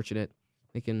less fortunate.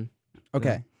 They can.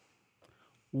 Okay.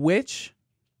 Which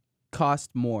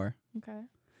cost more? Okay.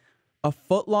 A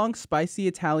foot-long spicy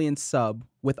Italian sub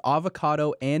with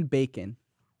avocado and bacon,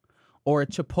 or a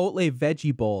chipotle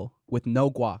veggie bowl with no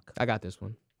guac? I got this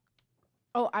one.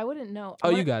 Oh, I wouldn't know. Oh,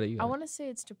 you got it. You got I it. want to say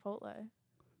it's Chipotle.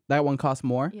 That one costs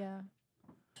more? Yeah.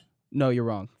 No, you're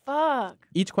wrong. Fuck.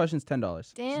 Each question's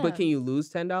 $10. Damn. But can you lose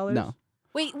 $10? No.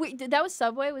 Wait. That was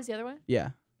Subway. Was the other one? Yeah.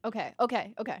 Okay.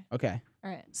 Okay. All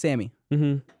right. Sammy,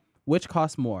 Mm-hmm. which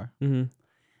costs more? Mm-hmm.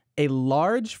 A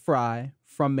large fry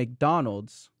from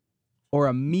McDonald's or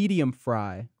a medium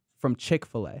fry from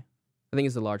Chick-fil-A? I think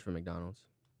it's the large for McDonald's.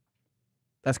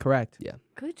 That's correct. Yeah.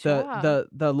 Good The job.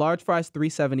 the large fry is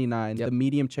 $3.79. Yep. The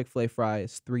medium Chick-fil-A fry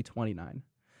is $3.29.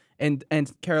 And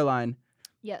Caroline,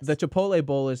 Yes. the Chipotle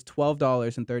bowl is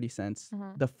 $12.30.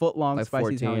 Mhm. The foot long Like spicy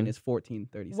 14. Italian is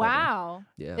 $14.37. Wow.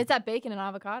 Yeah. It's that bacon and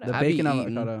avocado. The I be bacon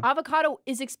eating- avocado. Avocado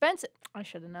is expensive. I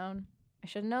should have known.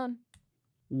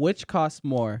 Which costs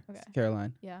more, Okay.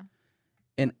 Caroline? Yeah.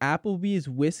 An Applebee's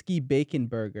whiskey bacon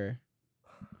burger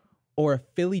or a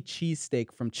Philly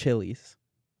cheesesteak from Chili's?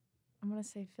 I'm gonna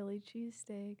say Philly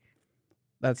cheesesteak.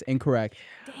 That's incorrect.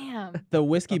 Damn. The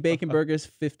whiskey bacon burger is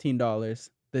 $15.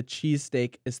 The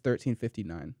cheesesteak is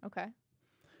 $13.59. Okay.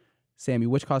 Sammy,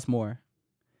 which costs more?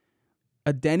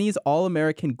 A Denny's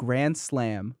All-American Grand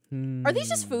Slam, Are these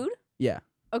just food? yeah,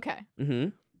 Okay. Mm-hmm.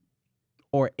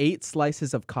 or 8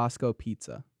 slices of Costco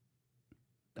pizza?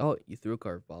 Oh, you threw a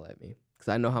curveball at me because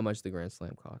I know how much the Grand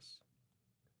Slam costs.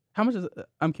 How much is it?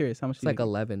 I'm curious. How much? It's like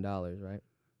 $11, right?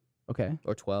 Okay.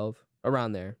 Or 12,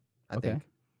 around there. I Okay. think,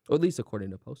 or at least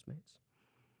according to Postmates.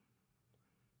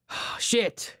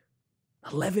 Shit,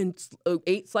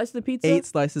 8 slices of pizza. 8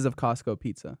 slices of Costco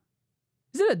pizza.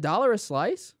 Is it $1 a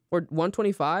slice or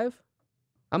 $1.25?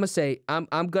 I'm gonna say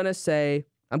Costco.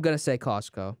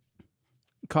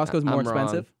 Costco's more I'm wrong.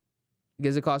 expensive.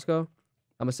 Is it Costco?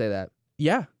 I'm gonna say that.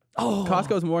 Yeah. Oh,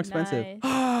 Costco's more expensive. Nice.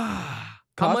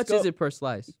 How much Costco- is it per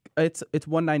slice? It's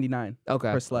 $1.99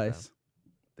 Okay, per slice.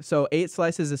 So 8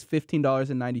 slices is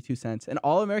 $15.92. An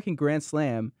All-American Grand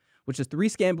Slam, which is 3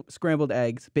 scrambled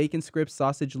eggs, bacon strips,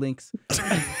 sausage links,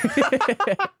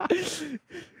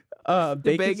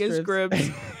 bacon strips.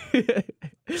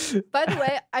 By the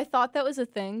way, I thought that was a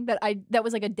thing that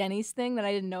was like a Denny's thing that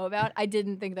I didn't know about. I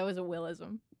didn't think that was a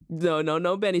Willism.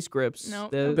 No Benny scripts. No,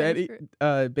 The- no Benny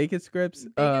script. Bacon strips,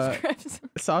 Bacon strips.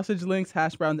 sausage links,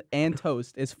 hash browns, and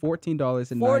toast is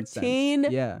 $14.09. 14?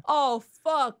 Yeah. Oh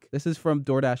fuck! This is from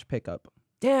DoorDash pickup.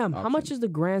 Damn, how Option. much is the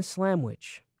Grand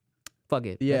Slamwich? Fuck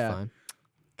it. Yeah. That's fine.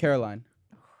 Caroline,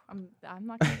 I'm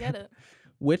not gonna get it.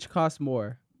 which costs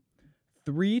more?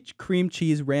 3 cream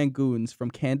cheese rangoons from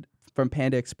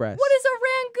Panda Express. What is a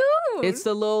rangoon? It's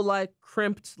the little like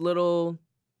crimped little,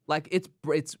 like it's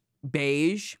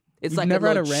beige. It's You've like never a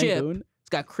had a little chip. rangoon? It's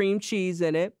got cream cheese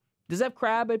in it. Does it have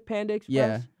crab at Panda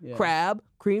Express? Yeah. Crab,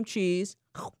 cream cheese.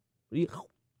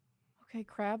 Okay,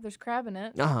 crab. There's crab in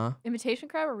it. Uh-huh. Imitation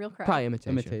crab or real crab? Probably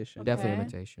imitation. Imitation. Definitely Okay.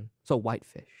 imitation. So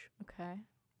whitefish. Okay.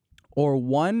 Or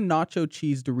 1 nacho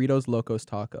cheese Doritos Locos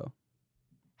taco.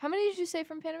 How many did you say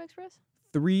from Panda Express?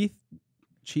 3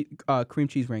 cream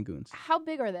cheese rangoons. How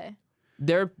big are they?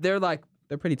 They're like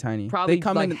They're pretty tiny. probably they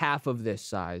come like in. half of this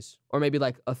size. Or maybe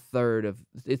like a third of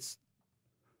it's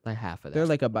like half of that. They're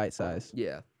like a bite size.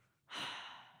 yeah.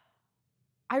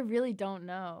 I really don't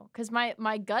know, cause my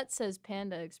gut says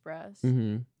Panda Express.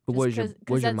 Mm-hmm. But what does your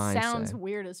that mind sounds say?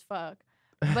 weird as fuck.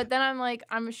 But then I'm like,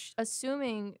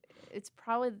 assuming it's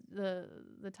probably the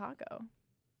taco.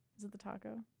 Is it the taco?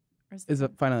 Or Is the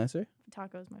final answer?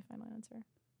 taco is my final answer?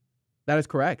 That is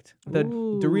correct. The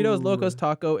Doritos Locos Ooh.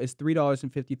 taco is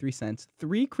 $3.53.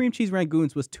 3 cream cheese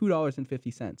rangoons was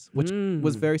 $2.50, which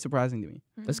was very surprising to me.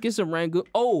 Let's get some rangoon.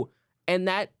 Oh, and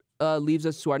that leaves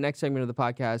us to our next segment of the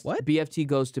podcast. What? BFT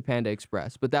goes to Panda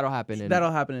Express, but that'll happen in That'll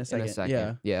happen in a in second. a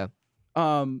second. Yeah.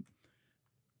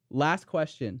 Last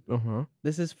question. Uh-huh.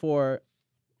 This is for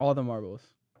all the marbles,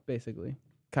 basically.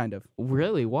 Kind of.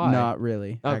 Really? Why? Not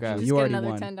really. Okay. Actually. Just You get already another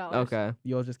won. $10. Okay.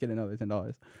 You'll just get another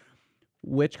 $10.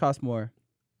 Which costs more?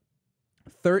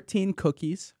 13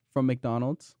 cookies from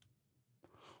McDonald's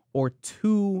or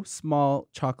 2 small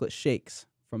chocolate shakes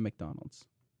from McDonald's?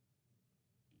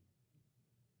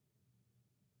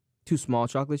 2 small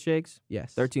chocolate shakes,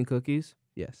 Yes. 13 cookies.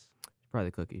 Yes.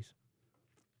 Probably cookies.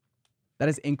 That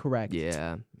is incorrect.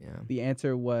 Yeah. The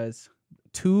answer was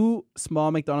 2 small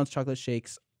McDonald's chocolate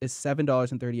shakes is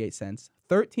 $7.38.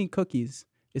 13 cookies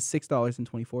is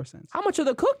 $6.24. How much are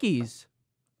the cookies?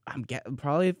 I'm getting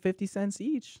probably 50 cents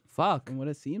each, Fuck. from what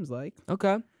it seems like.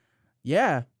 Okay.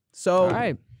 Yeah. So, All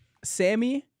right.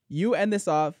 Sammie, you end this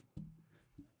off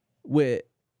with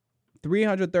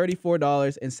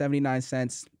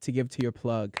 $334.79 to give to your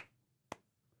plug.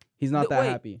 He's not that Wait,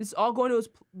 happy. This is all going to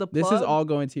the plug? This is all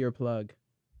going to your plug.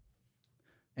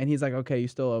 And he's like, okay, you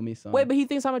still owe me some. Wait, but he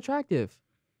thinks I'm attractive.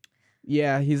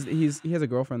 Yeah, he has a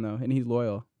girlfriend though, and he's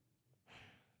loyal.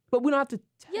 But we don't have to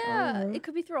tell Yeah, her. it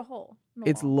could be through a hole. in the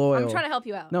It's wall. loyal. I'm trying to help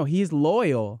you out. No, he's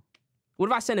loyal. What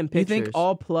if I send him You pictures? think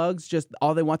all plugs just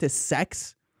all they want is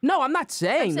sex? No, I'm not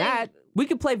saying I'm saying- that. We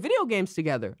could play video games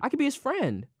together. I could be his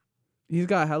friend. He's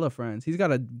got hella friends. He's got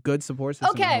a good support system.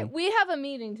 at Okay, home. we have a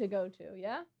meeting to go to.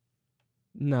 Yeah.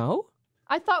 No.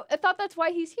 I thought that's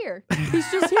why he's here.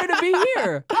 He's just here to be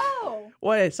here. Oh.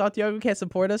 What? Santiago can't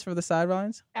support us for the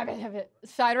sidelines? I gotta have it.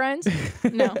 Side runs?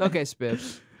 No. Okay,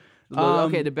 Spiffs.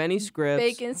 Okay, the Benny scripts.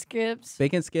 Bacon skips.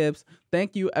 Bacon skips.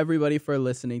 Thank you everybody for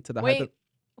listening to the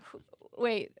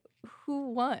Wait,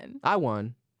 who won? I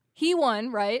won. He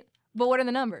won, right? But what are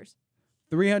the numbers?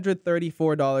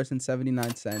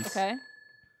 $334.79. Okay.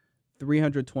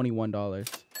 $321.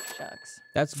 Shucks.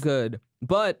 That's good.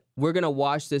 But we're going to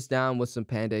wash this down with some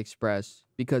Panda Express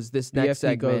because this next BFT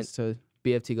segment, goes to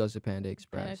BFT goes to Panda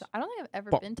Express. I don't think I've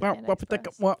ever been to Panda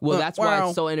Express. Well, that's why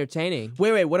it's so entertaining.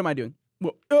 Wait, what am I doing?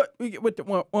 Isn't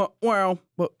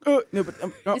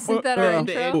that our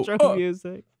intro?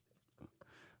 music.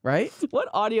 Right? What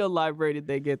audio library did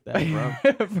they get that from?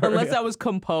 For Unless real. that was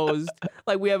composed.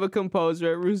 Like we have a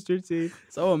composer at Rooster Teeth.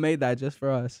 Someone made that just for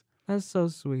us. That's so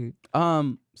sweet.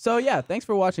 So yeah, thanks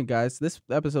for watching, guys. This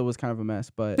episode was kind of a mess,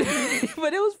 but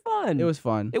But it was fun. it was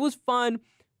fun. It was fun.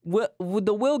 With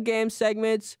the Will game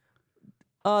segments,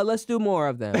 let's do more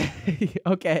of them.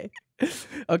 Okay.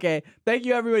 Okay. Thank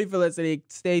you everybody for listening.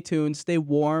 Stay tuned. Stay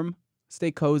warm.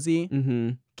 Stay cozy. Mm-hmm.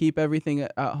 Keep everything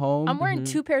at home. I'm wearing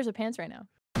 2 pairs of pants right now.